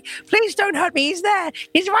hurt me. He's there.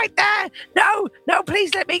 He's right there. No.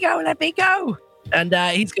 Please let me go. And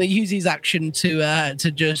he's going to use his action to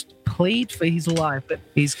just plead for his life.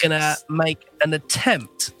 He's going to make an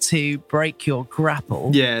attempt to break your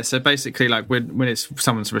grapple. Yeah, so basically, like when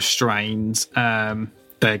someone's restrained,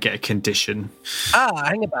 they get a condition.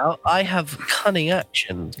 Hang about. I have cunning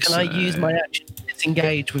action. Can I use my action to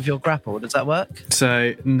disengage with your grapple? Does that work?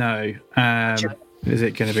 So, no. Is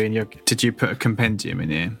it going to be in your... Did you put a compendium in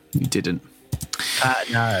here? You didn't.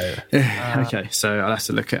 No. Okay, so I'll have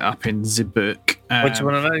to look it up in the book. What do you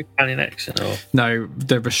want to know? Cunning action or? No,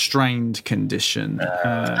 the restrained condition.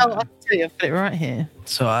 I can tell you, I've got it right here.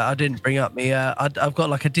 So I didn't bring up me. I've got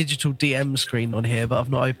like a digital DM screen on here, but I've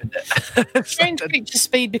not opened it. Strange creature's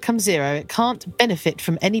speed becomes 0. It can't benefit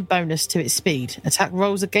from any bonus to its speed. Attack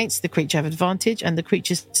rolls against the creature have advantage, and the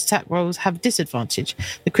creature's attack rolls have disadvantage.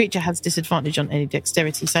 The creature has disadvantage on any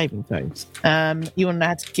dexterity saving throws. You want to know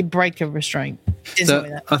how to break a restraint.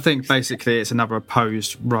 I think basically it's another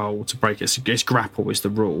opposed roll to break it. It's grapple is the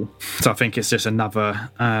rule. So I think it's just another...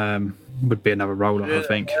 would be another roll off, I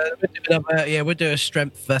think. We'll do a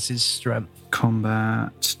strength versus strength.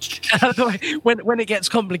 Combat. when it gets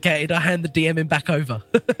complicated, I hand the DMing back over.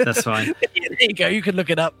 That's fine. There you go. You can look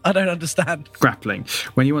it up. I don't understand. Grappling.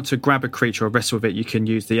 When you want to grab a creature or wrestle with it, you can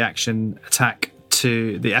use the attack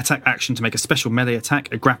action to make a special melee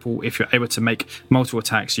attack. A grapple, if you're able to make multiple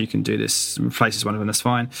attacks, you can do this. Replaces one of them. That's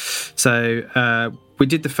fine. So we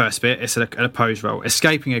did the first bit. It's an opposed roll.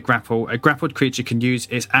 Escaping a grapple. A grappled creature can use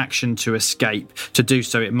its action to escape. To do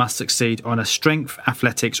so, it must succeed on a strength,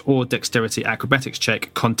 athletics, or dexterity acrobatics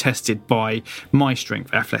check contested by my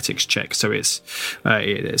strength athletics check. So it's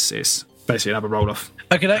basically another roll off.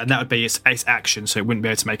 Okay, and that would be its action, so it wouldn't be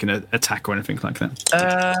able to make an attack or anything like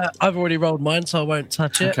that. I've already rolled mine, so I won't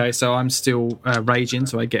touch it. Okay, so I'm still raging,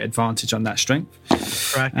 so I get advantage on that strength.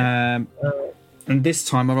 And this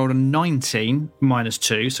time I rolled a 19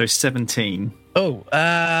 -2, so 17. Oh,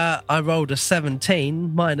 I rolled a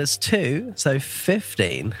 17 -2, so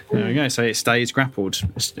 15. There we go. So it stays grappled.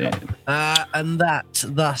 And that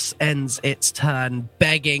thus ends its turn,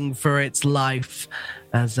 begging for its life,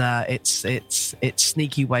 as its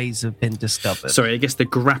sneaky ways have been discovered. Sorry, I guess the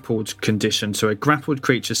grappled condition. So a grappled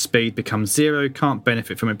creature's speed becomes 0, can't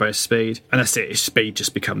benefit from it by speed, and that's it. Its speed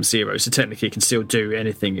just becomes 0. So technically, it can still do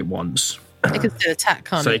anything it wants. It can still attack,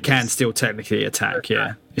 can't it? So it can still technically attack,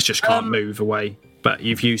 yeah. It just can't move away. But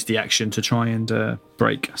you've used the action to try and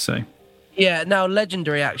break, so... Yeah, now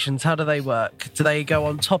legendary actions, how do they work? Do they go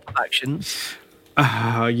on top of actions?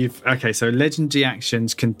 Okay, so legendary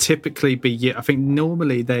actions can typically be... I think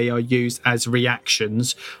normally they are used as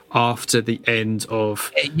reactions after the end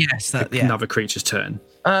of another creature's turn.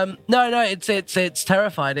 No, it's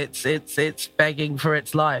terrified. It's begging for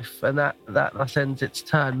its life, and that ends its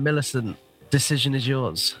turn. Millicent, decision is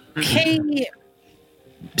yours. He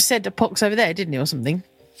said a Pock's over there, didn't he, or something?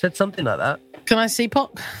 Said something like that. Can I see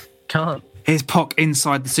Pock? Can't. Is Pock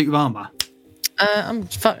inside the suit of armour?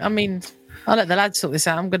 I'll let the lads sort this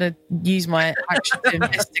out. I'm going to use my action to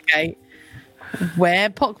investigate. where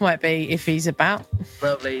Pock might be if he's about.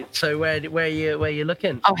 Lovely. So where you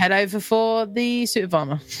looking? I'll head over for the suit of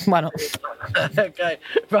armour. Why not? Okay,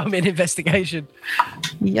 roll me an investigation.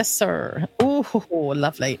 Yes, sir. Oh,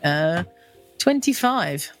 lovely.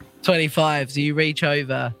 25. 25. So you reach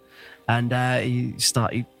over and you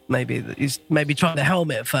start. Maybe try the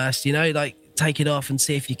helmet at first. Like take it off and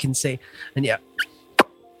see if you can see. And yeah,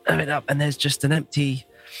 open it up, and there's just an empty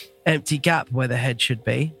gap where the head should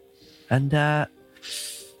be. And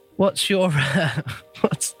what's your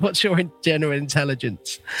what's your general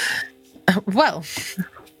intelligence? Well,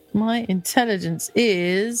 my intelligence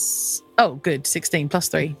is good. 16 plus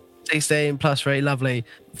 3. 16 plus 3, lovely.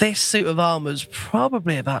 This suit of armour's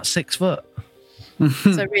probably about 6 foot.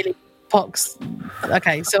 So really, Pox.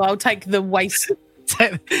 Okay, so I'll take the waist.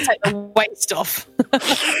 Take the waist off.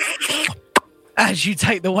 As you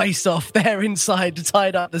take the waist off, there inside,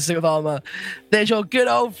 tied up the suit of armour, there's your good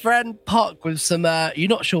old friend Pock with some, you're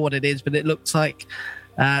not sure what it is, but it looks like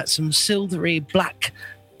some silvery black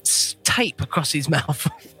tape across his mouth.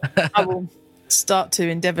 I will start to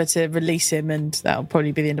endeavour to release him, and that'll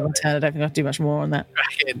probably be the end of my turn. I don't think I'll do much more on that.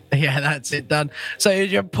 Yeah, that's it, done. So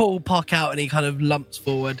you pull Pock out, and he kind of lumps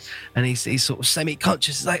forward, and he's sort of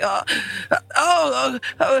semi-conscious. He's like, Guile,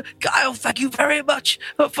 thank you very much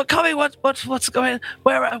for coming. What's going on?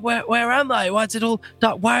 Where am I? Why is it all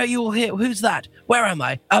dark? Why are you all here? Who's that? Where am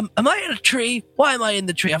I? Am I in a tree? Why am I in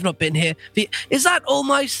the tree? I've not been here. Is that all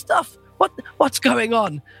my stuff? What's going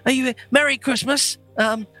on? Are you Merry Christmas?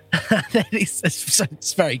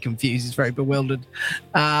 He's very confused. He's very bewildered.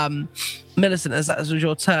 Millicent, as that was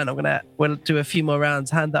your turn, we'll do a few more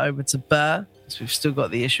rounds. Hand that over to Burr. So we've still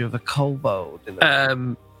got the issue of a kobold.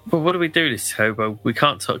 Well, what do we do this kobold? We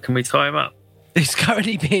can't talk. Can we tie him up? He's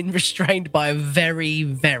currently being restrained by a very,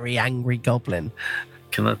 very angry goblin.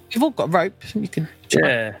 Can I? You've all got rope. You can try.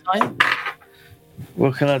 Yeah.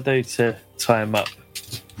 What can I do to tie him up?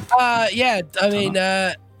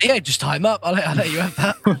 Just tie him up. I'll let you have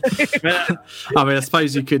that. I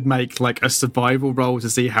suppose you could make like a survival roll to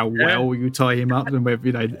see how well you tie him up, and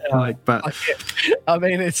whether But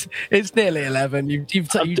it's nearly 11. You've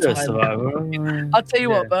tied him. I'll tell you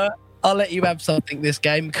what, Bert. I'll let you have something this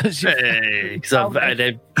game because I've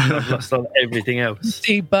lost on everything else.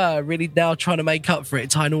 See Burr really now trying to make up for it,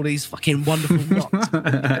 tying all these fucking wonderful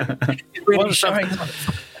knots. Really showing.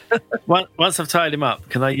 Once I've tied him up,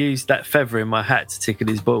 can I use that feather in my hat to tickle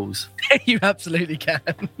his balls? You absolutely can.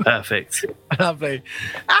 Perfect. Lovely.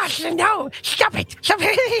 No, stop it.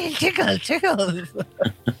 Tickle.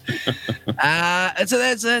 So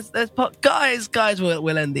there's guys,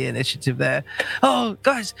 we'll end the initiative there. Oh,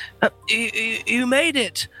 guys, you made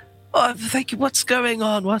it. Oh, thank you. What's going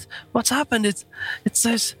on? What's happened? Is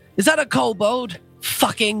that a kobold?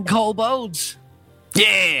 Fucking kobolds.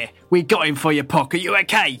 Yeah, we got him for you, Pock. Are you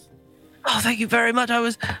okay? Oh, thank you very much. I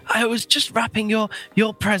was just wrapping your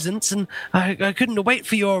presents, and I couldn't wait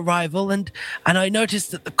for your arrival. And I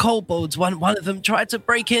noticed that the kobolds, one of them tried to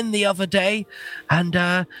break in the other day,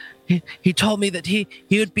 and he told me that he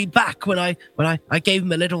would be back when I gave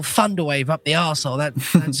him a little thunder wave up the arsehole. That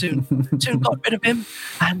soon got rid of him,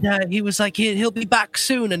 and he was like he'll be back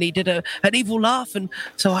soon. And he did an evil laugh, and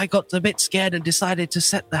so I got a bit scared and decided to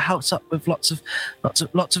set the house up with lots of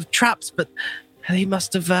traps, but. He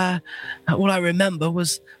must have. All I remember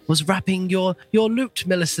was wrapping your loot,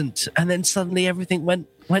 Millicent, and then suddenly everything went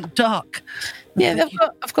dark. Yeah,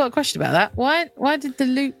 I've got a question about that. Why was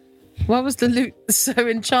the loot so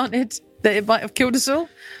enchanted that it might have killed us all?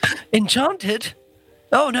 Enchanted?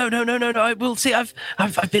 Oh no! I will see. I've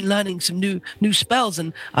been learning some new spells,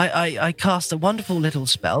 and I cast a wonderful little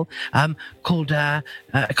spell called I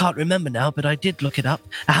can't remember now, but I did look it up.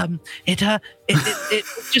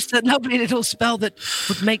 It's just a lovely little spell that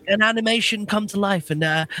would make an animation come to life, and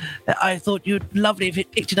I thought you'd lovely if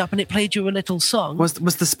it picked it up and it played you a little song. Was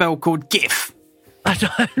the spell called GIF? I'm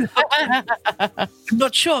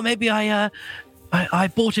not sure. Maybe I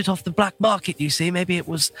bought it off the black market, you see. Maybe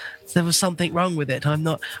there was something wrong with it. I'm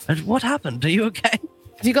not... What happened? Are you okay?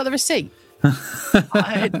 Have you got the receipt?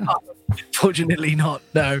 Fortunately not,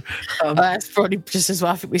 no. That's probably just as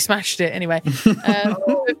well. I think we smashed it anyway.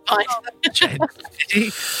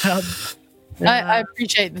 I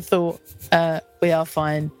appreciate the thought. We are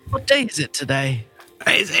fine. What day is it today?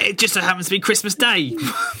 It just so happens to be Christmas Day.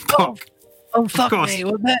 Pock. Oh, fuck me.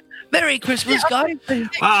 Well, Merry Christmas, guys.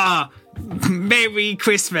 Merry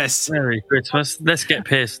Christmas. Merry Christmas. Let's get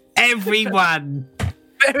pissed. Everyone.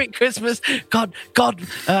 Merry Christmas. God,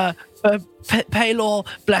 Paylor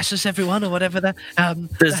bless us, everyone, or whatever that.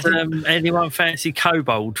 Does anyone fancy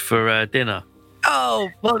kobold for dinner? Oh,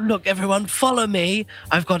 well, look, everyone, follow me.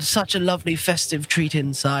 I've got such a lovely festive treat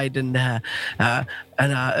inside. And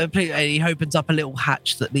he opens up a little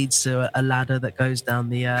hatch that leads to a ladder that goes down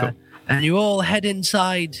the... Cool. And you all head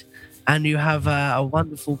inside and you have a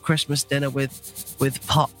wonderful Christmas dinner with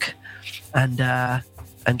Puck and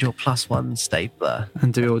your +1 stapler.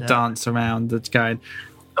 And do all dance around that's going,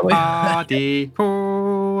 Hardy,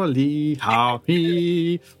 holy,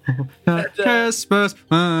 happy, Christmas,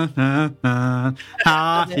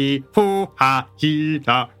 happy, ho, ha, he,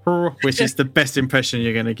 la, ho, which is the best impression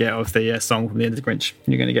you're going to get of the song from the end of the Grinch.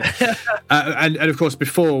 You're going to get, and of course,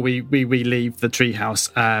 before we leave the treehouse,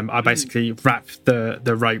 I basically wrap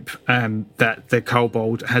the rope that the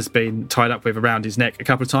kobold has been tied up with around his neck a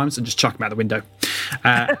couple of times and just chuck him out the window,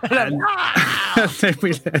 and then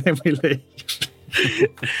we leave.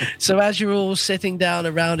 So as you're all sitting down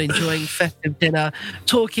around enjoying festive dinner,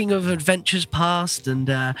 talking of adventures past and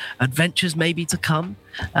adventures maybe to come,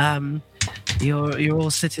 you're all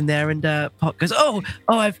sitting there, and Pot goes, "Oh,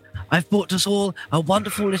 I've bought us all a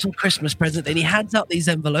wonderful little Christmas present." And he hands out these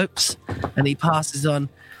envelopes and he passes on.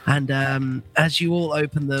 And as you all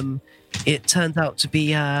open them, it turns out to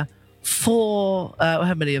be 4.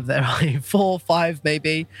 How many of there are? 4, 5,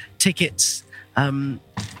 maybe tickets.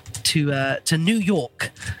 To New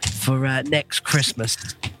York for next Christmas.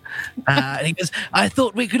 And he goes, "I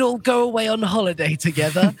thought we could all go away on holiday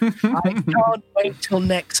together. I can't wait till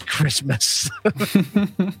next Christmas."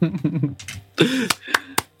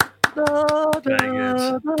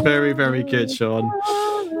 Very, very good, Sean.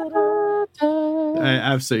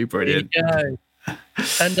 Absolutely brilliant. There you go.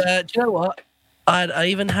 And do you know what? I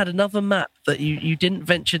even had another map that you didn't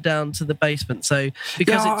venture down to the basement. So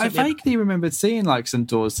because I vaguely remembered seeing like some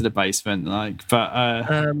doors to the basement, like, but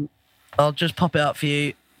I'll just pop it up for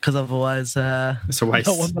you because otherwise it's a waste.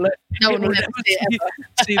 No one will ever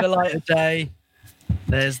see the light of day.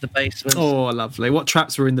 There's the basement. Oh, lovely. What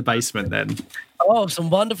traps were in the basement then? Oh, some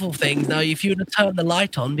wonderful things. Now, if you would have turned the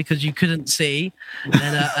light on because you couldn't see,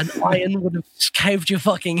 then an iron would have caved your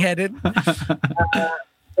fucking head in.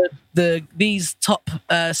 These top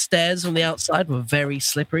stairs on the outside were very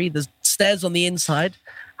slippery. The stairs on the inside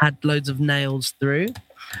had loads of nails through.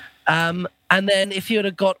 And then if you would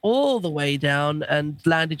have got all the way down and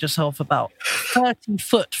landed yourself about 30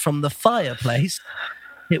 foot from the fireplace,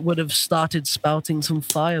 it would have started spouting some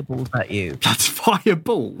fireballs at you. That's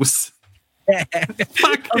fireballs? Yeah. That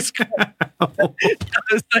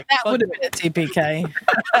would have been a TPK.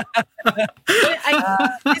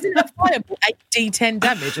 Isn't a fireball 8d10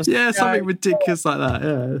 damage? Or something? Yeah, something ridiculous like that.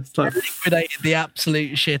 Yeah, it's like liquidated the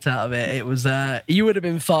absolute shit out of it. It was you would have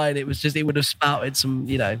been fine. It was just it would have spouted some,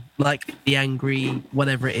 like the angry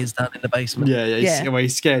whatever it is down in the basement. Yeah. Well,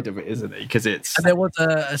 he's scared of it, isn't he? Because it's and there was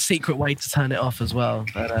a secret way to turn it off as well,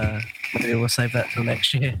 but maybe we'll save that till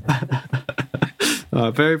next year.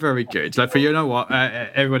 Very, very good. Like, for you know what,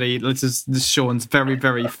 everybody, this is Sean's very,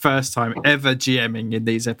 very first time ever GMing in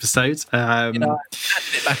these episodes. I hand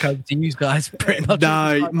it back over to you guys pretty much.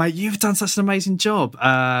 No, mate, you've done such an amazing job.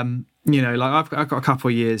 Like I've got a couple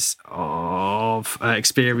of years of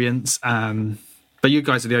experience. But you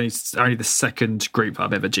guys are only the second group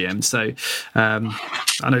I've ever GM'd. So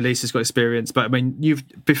I know Lisa's got experience, but I mean,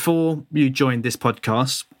 before you joined this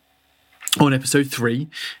podcast, on episode 3,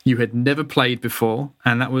 you had never played before,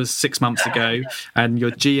 and that was 6 months ago, and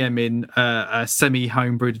you're GMing a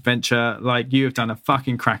semi-homebrewed adventure. Like, you have done a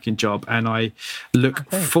fucking cracking job, and I look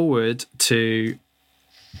forward to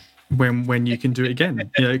when you can do it again,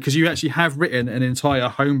 because you actually have written an entire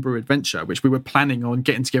homebrew adventure, which we were planning on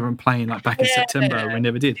getting together and playing like back in September. We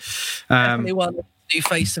never did. Definitely one to do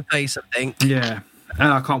face to face, I think. Yeah,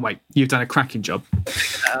 and I can't wait. You've done a cracking job.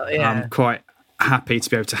 I'm quite happy to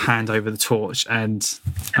be able to hand over the torch and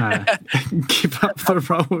give up the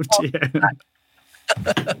role of GM.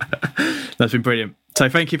 That's been brilliant. So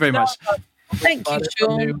thank you very much. Thank you,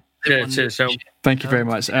 Sean. Yeah, cheers, Sean. Thank you very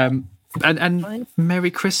much. And Merry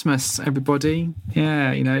Christmas, everybody.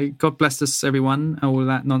 Yeah, God bless us, everyone. All of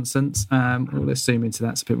that nonsense. We'll zoom into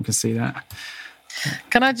that so people can see that.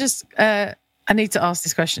 Can I just? I need to ask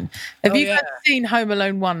this question. Have you guys seen Home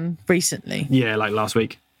Alone 1 recently? Yeah, like last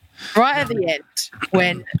week. Right at the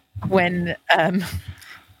end,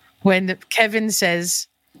 when Kevin says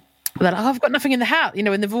that I've got nothing in the house,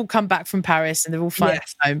 when they've all come back from Paris and they're all flying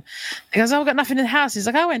home, he goes, I've got nothing in the house. He's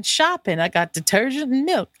like, I went shopping, I got detergent and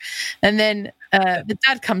milk. And then the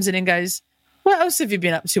dad comes in and goes, what else have you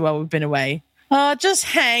been up to while we've been away? Oh, just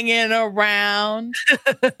hanging around.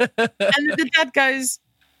 And the dad goes,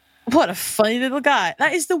 what a funny little guy.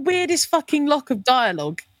 That is the weirdest fucking lock of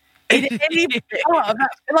dialogue in any part of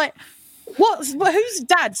that. Like, Whose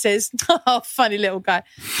dad says, "Oh, funny little guy"?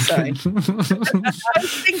 Sorry, I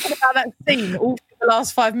was thinking about that scene all for the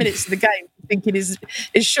last 5 minutes of the game, thinking, is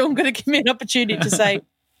Sean going to give me an opportunity to say,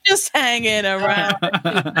 "Just hanging around"?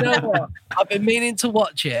 You know what? I've been meaning to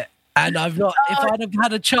watch it, and I've not. If I'd have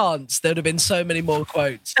had a chance, there would have been so many more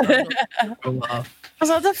quotes. I was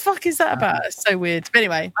like, "The fuck is that about?" It's so weird. But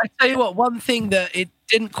anyway, I tell you what, one thing that it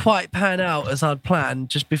didn't quite pan out as I'd planned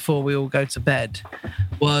just before we all go to bed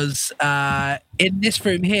was in this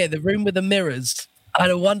room here, the room with the mirrors. I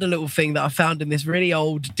had a wonder little thing that I found in this really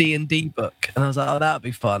old D&D book, and I was like, "Oh, that'd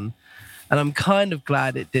be fun." And I'm kind of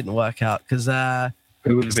glad it didn't work out because it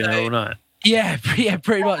would have been all night. Yeah,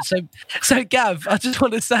 pretty much. So Gav, I just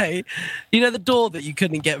want to say, you know, the door that you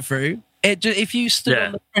couldn't get through. If you stood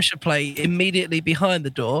on the pressure plate immediately behind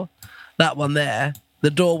the door, that one there,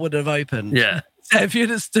 the door would have opened. Yeah. So if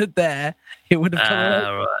you'd have stood there, it would have come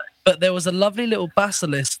out. Right. But there was a lovely little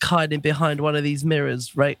basilisk hiding behind one of these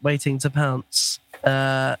mirrors, waiting to pounce.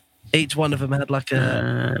 Each one of them had like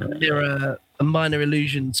a mirror, a minor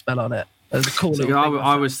illusion spell on it. It was a cool little thing.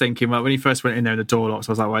 I was thinking, like, when he first went in there and the door locks,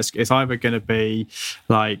 I was like, well, it's either going to be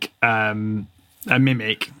like a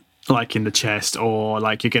mimic, like in the chest, or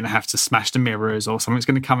like you're going to have to smash the mirrors, or something's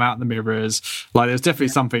going to come out in the mirrors. Like, there's definitely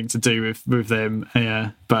something to do with them.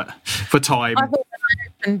 Yeah, but for time, I thought when I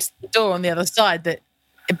opened the door on the other side that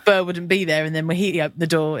Burr wouldn't be there, and then when he opened the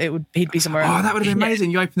door, he'd be somewhere else. Oh, that would have been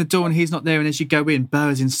amazing. You open the door and he's not there, and as you go in,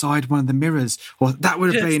 Burr's inside one of the mirrors. Or that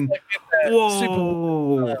would have been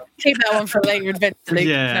whoa. Keep that one for a later adventure, Luke.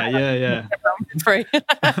 Yeah. Free.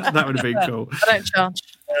 That would have been cool. I don't charge.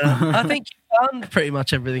 I think you found pretty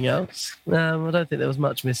much everything else. I don't think there was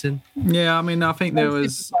much missing. Yeah, I mean, I think there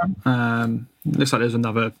was. Looks like there's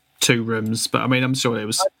another 2 rooms, but I mean, I'm sure it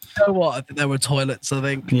was. You know what? I think there were toilets. I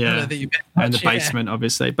think. Yeah, I don't think and the basement,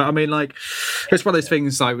 obviously. But I mean, like, it's one of those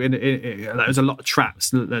things. Like, there's a lot of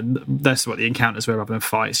traps. That's what the encounters were, rather than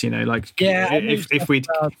fights. You know, like, if we'd,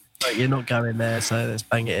 you're not going there, so let's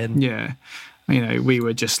bang it in. Yeah, you know, we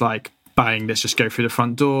were just like, bang, let's just go through the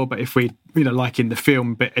front door. But if we, you know, like in the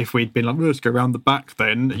film, but if we'd been like, let's go around the back,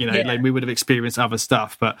 then, you know, like, we would have experienced other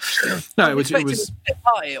stuff. But no, it was a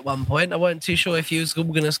party at one point. I wasn't too sure if you was all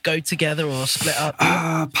going to go together or split up.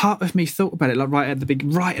 Part of me thought about it, like right at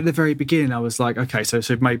the very beginning. I was like, okay, so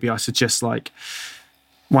maybe I suggest like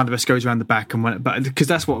one of us goes around the back, and but because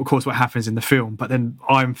that's what happens in the film. But then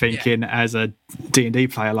I'm thinking, as a D&D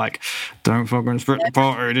player, like, don't fucking split the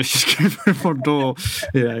party, let's just go through the front door,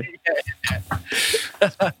 you know.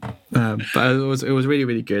 But it was really,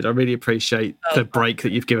 really good. I really appreciate the break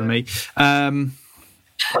that you've given me.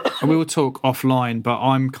 We will talk offline, but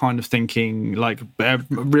I'm kind of thinking like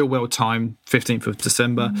real world time, 15th of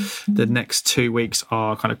December. Mm-hmm. The next 2 weeks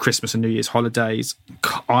are kind of Christmas and New Year's holidays.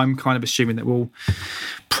 I'm kind of assuming that we'll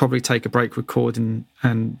probably take a break recording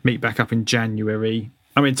and meet back up in January.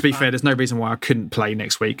 I mean, to be fair, there's no reason why I couldn't play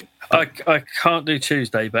next week. I can't do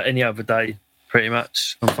Tuesday, but any other day, pretty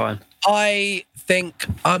much, I'm fine. I think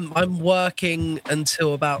I'm working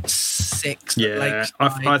until about 6. Yeah,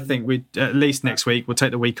 I think we at least next week we'll take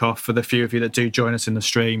the week off. For the few of you that do join us in the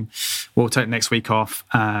stream, we'll take next week off.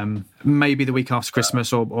 Maybe the week after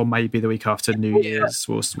Christmas, or maybe the week after New Year's.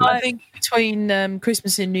 I think between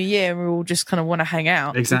Christmas and New Year, we all just kind of want to hang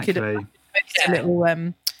out. Exactly.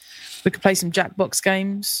 We could play some Jackbox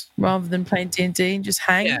games rather than playing D&D and just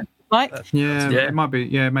hang. Yeah. Like, it might be.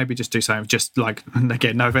 Yeah, maybe just do something. Just like,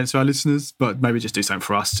 again, no offense to our listeners, but maybe just do something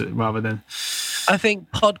for us rather than. I think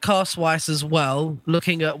podcast-wise as well,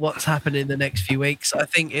 looking at what's happening in the next few weeks, I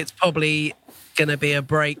think it's probably going to be a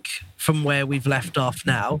break from where we've left off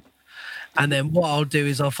now. And then what I'll do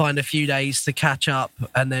is I'll find a few days to catch up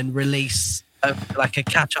and then release a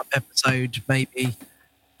catch-up episode maybe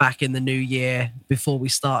back in the new year before we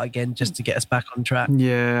start again, just to get us back on track.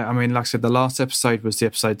 Yeah, I mean, like I said, the last episode was the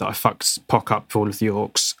episode that I fucked Pock up for all of the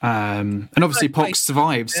orcs. And obviously Pock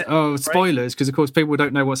survives. Oh, spoilers, because of course people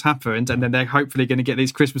don't know what's happened, and then they're hopefully going to get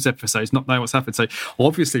these Christmas episodes not knowing what's happened. So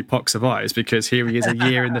obviously Pock survives because here he is a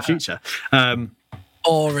year in the future.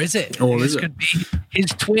 Or is it? Or is it? Could be his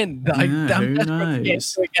twin. Yeah, who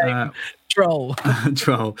knows? Troll.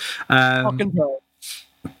 Troll. Pock and Troll.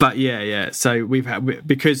 But yeah. So we've had,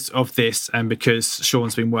 because of this, and because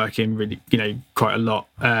Sean's been working really, quite a lot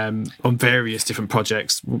on various different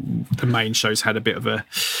projects. The main show's had a bit of a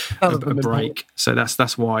break. So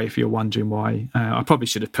that's why, if you're wondering why, I probably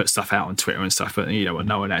should have put stuff out on Twitter and stuff, but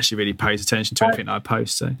no one actually really pays attention to anything that I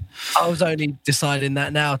post. So I was only deciding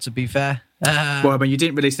that now, to be fair. Well, I mean, you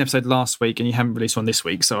didn't release an episode last week, and you haven't released one this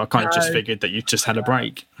week, so I kind of just figured that you just had a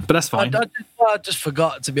break. But that's fine. I just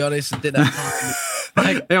forgot, to be honest, and didn't have time.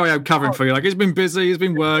 Like, here I am covering for you. Like, he's been busy, he's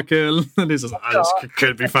been working. And he's just like, I just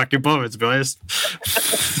couldn't be fucking bothered, to be honest.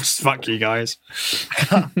 Just fuck you guys.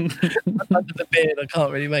 under the beard, I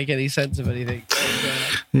can't really make any sense of anything.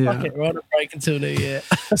 Fuck it, we're on a break until New Year.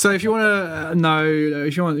 So if you want to know,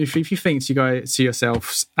 if you think you guys to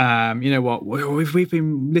yourselves, you know what, we've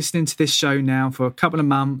been listening to this show now for a couple of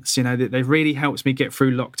months. You know, they've really helped me get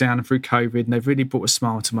through lockdown and through COVID, and they've really brought a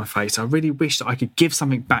smile to my face. I really wish that I could give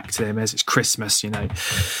something back to them as it's Christmas. You know,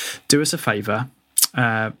 do us a favour,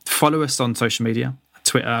 follow us on social media,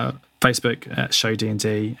 Twitter, Facebook at Show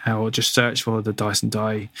D&D, or just search for the Dice and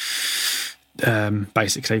Die,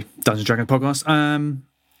 basically Dungeons & Dragons podcast,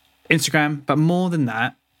 Instagram. But more than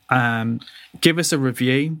that, give us a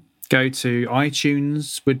review. Go to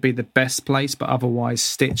iTunes would be the best place, but otherwise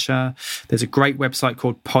Stitcher. There's a great website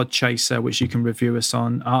called Podchaser, which you can review us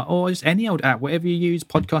on, or just any old app, whatever you use,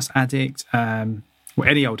 Podcast Addict, or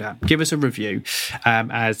any old app. Give us a review,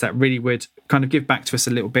 as that really would kind of give back to us a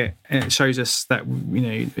little bit. It shows us that, you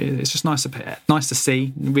know, it's just nice to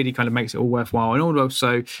see. It really kind of makes it all worthwhile, and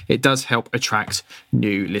also it does help attract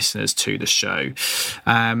new listeners to the show.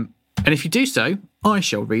 And if you do so, I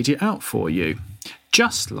shall read it out for you.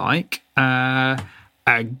 Just like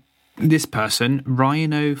this person,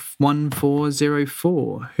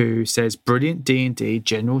 Rhino1404, who says, brilliant D&D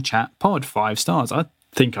general chat pod, 5 stars. I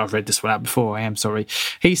think I've read this one out before. I am sorry.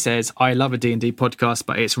 He says, I love a D&D podcast,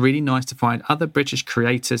 but it's really nice to find other British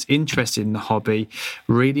creators interested in the hobby.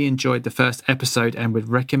 Really enjoyed the first episode and would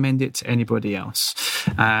recommend it to anybody else.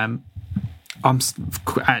 I'm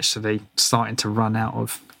actually starting to run out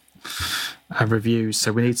of reviews,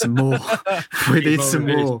 so we need some more. We need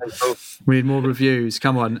more reviews.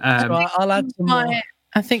 Come on. I'll add some more.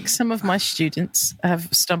 I think some of my students have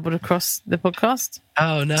stumbled across the podcast.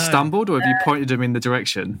 Oh no! Stumbled, or have you pointed them in the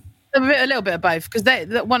direction? A little bit of both, because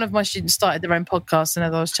one of my students started their own podcast, and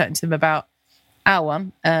as I was chatting to them about our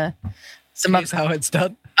one, some Here's how it's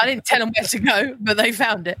done. I didn't tell them where to go, but they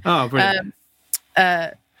found it. Oh, brilliant.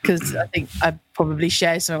 Because I think I probably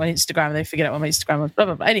share something on Instagram and they figure out what my Instagram was, blah,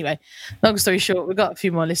 blah, blah. Anyway, long story short, we've got a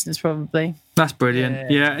few more listeners probably. That's brilliant.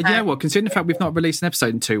 Yeah. You know what? Considering the fact we've not released an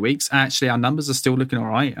episode in 2 weeks, actually our numbers are still looking all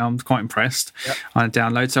right. I'm quite impressed on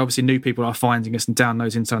downloads. So obviously new people are finding us and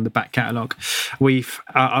downloads into the back catalogue.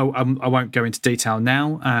 I won't go into detail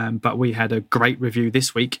now, but we had a great review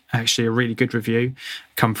this week, actually a really good review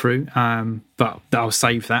come through. But I'll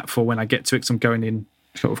save that for when I get to it, because I'm going in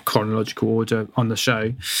sort of chronological order on the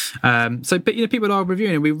show. But you know, people are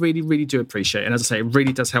reviewing, and we really, really do appreciate it. And as I say, it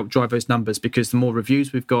really does help drive those numbers, because the more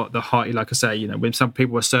reviews we've got, the higher, like I say, you know, when some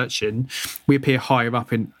people are searching, we appear higher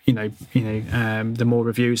up in, the more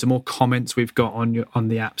reviews, the more comments we've got on the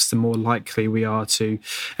apps, the more likely we are to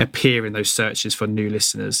appear in those searches for new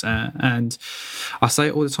listeners. And I say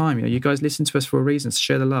it all the time, you know, you guys listen to us for a reason. So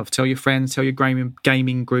share the love, tell your friends, tell your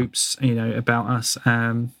gaming groups, you know, about us.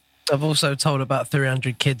 I've also told about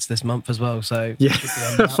 300 kids this month as well. So yeah,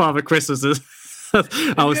 Father Christmas is.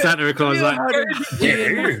 I was Santa Claus like.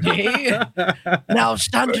 Now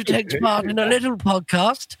Santa takes part in a little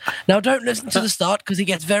podcast. Now don't listen to the start, because he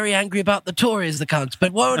gets very angry about the Tories, the cunts.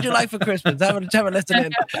 But what would you like for Christmas? Have a listen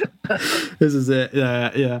in. This is it.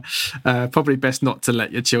 Yeah. Probably best not to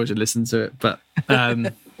let your children listen to it, but.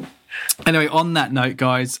 Anyway, on that note,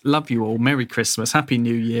 guys, love you all. Merry Christmas. Happy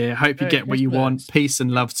New Year. Hope you get what you want. Peace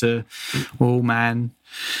and love to all, man.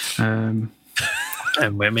 And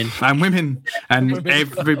women. And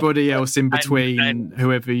everybody else in between, and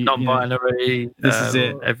whoever you non-binary. This is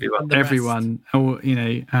it. Everyone. Or,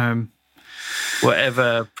 you know,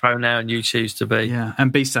 whatever pronoun you choose to be. Yeah,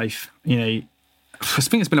 and be safe. You know, I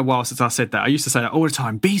think it's been a while since I said that. I used to say that all the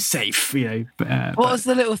time. Be safe, you know. What was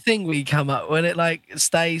the little thing we come up when it like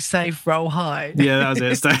stay safe, roll high? Yeah, that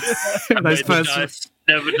was it. Those first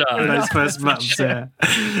never die. Those first months, yeah.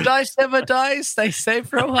 Dice never die. Stay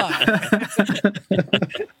safe, roll high.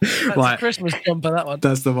 That's right. a Christmas jumper, that one.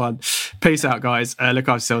 That's the one. Peace out, guys. Look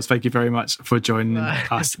after yourselves. Thank you very much for joining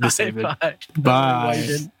us this evening.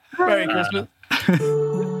 Bye. Merry Christmas.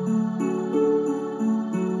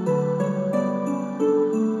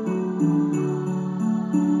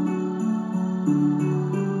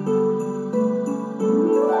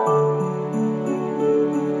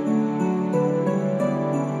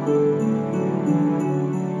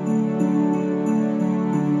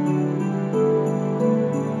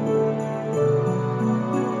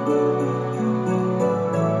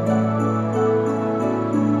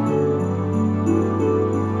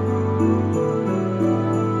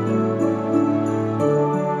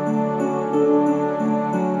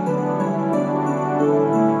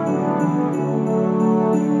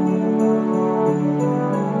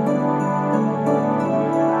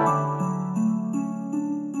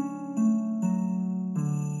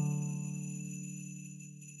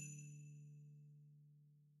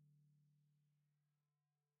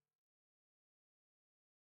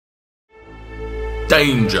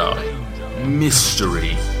 danger,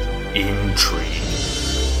 mystery, intrigue.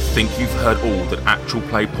 Think you've heard all that actual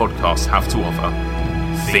play podcasts have to offer?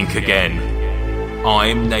 Think again.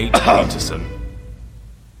 I'm Nate Peterson.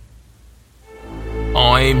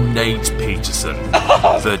 I'm Nate Peterson,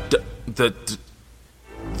 the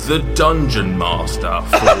Dungeon Master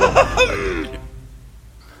for...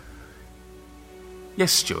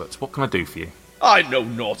 Yes, Stuart, what can I do for you? I know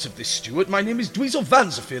naught of this, Stuart. My name is Dweezil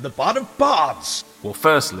Vanzafir, the Bard of Bards. Well,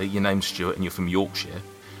 firstly, your name's Stuart and you're from Yorkshire.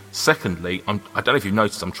 Secondly, I don't know if you've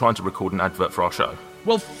noticed, I'm trying to record an advert for our show.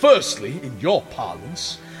 Well, firstly, in your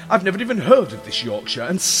parlance, I've never even heard of this Yorkshire,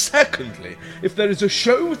 and secondly, if there is a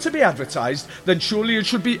show to be advertised, then surely it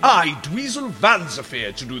should be I, Dweezil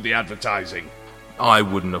Vanzafir, to do the advertising. I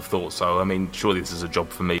wouldn't have thought so. I mean, surely this is a job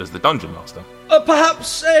for me as the Dungeon Master.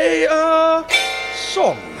 Perhaps a,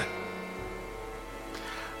 song?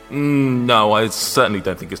 No, I certainly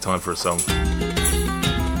don't think it's time for a song.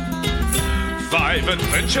 5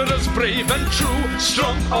 adventurers, brave and true,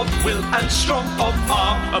 strong of will and strong of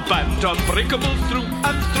arm, a band unbreakable through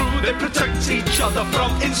and through. They protect each other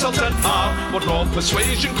from insult and harm. What more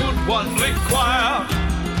persuasion could one require?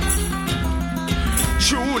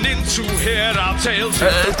 Tune in to hear our tales.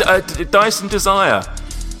 Dice and Desire.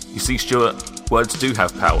 You see, Stuart, words do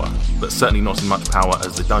have power, but certainly not as much power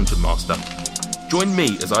as the Dungeon Master. Join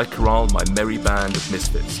me as I corral my merry band of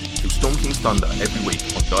misfits through Storm King's Thunder every week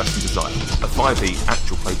on Dice and Desire, a 5e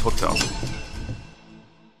actual play podcast.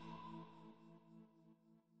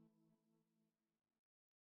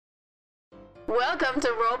 Welcome to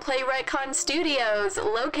Roleplay Retcon Studios,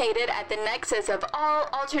 located at the nexus of all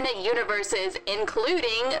alternate universes,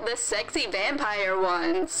 including the sexy vampire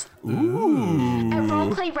ones. Ooh. At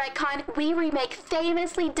Roleplay Retcon, we remake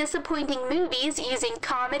famously disappointing movies using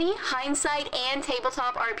comedy, hindsight, and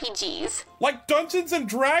tabletop RPGs. Like Dungeons and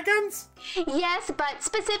Dragons? Yes, but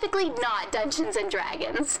specifically not Dungeons and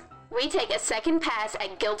Dragons. We take a second pass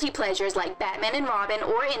at guilty pleasures like Batman and Robin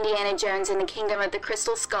or Indiana Jones in the Kingdom of the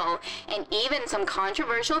Crystal Skull, and even some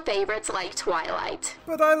controversial favorites like Twilight.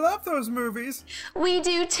 But I love those movies. We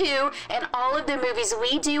do too, and all of the movies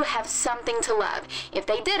we do have something to love. If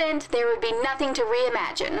they didn't, there would be nothing to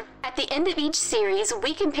reimagine. At the end of each series,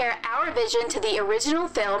 we compare our vision to the original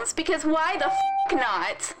films, because why the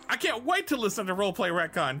not? I can't wait to listen to Roleplay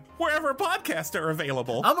Retcon, wherever podcasts are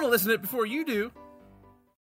available. I'm gonna listen to it before you do.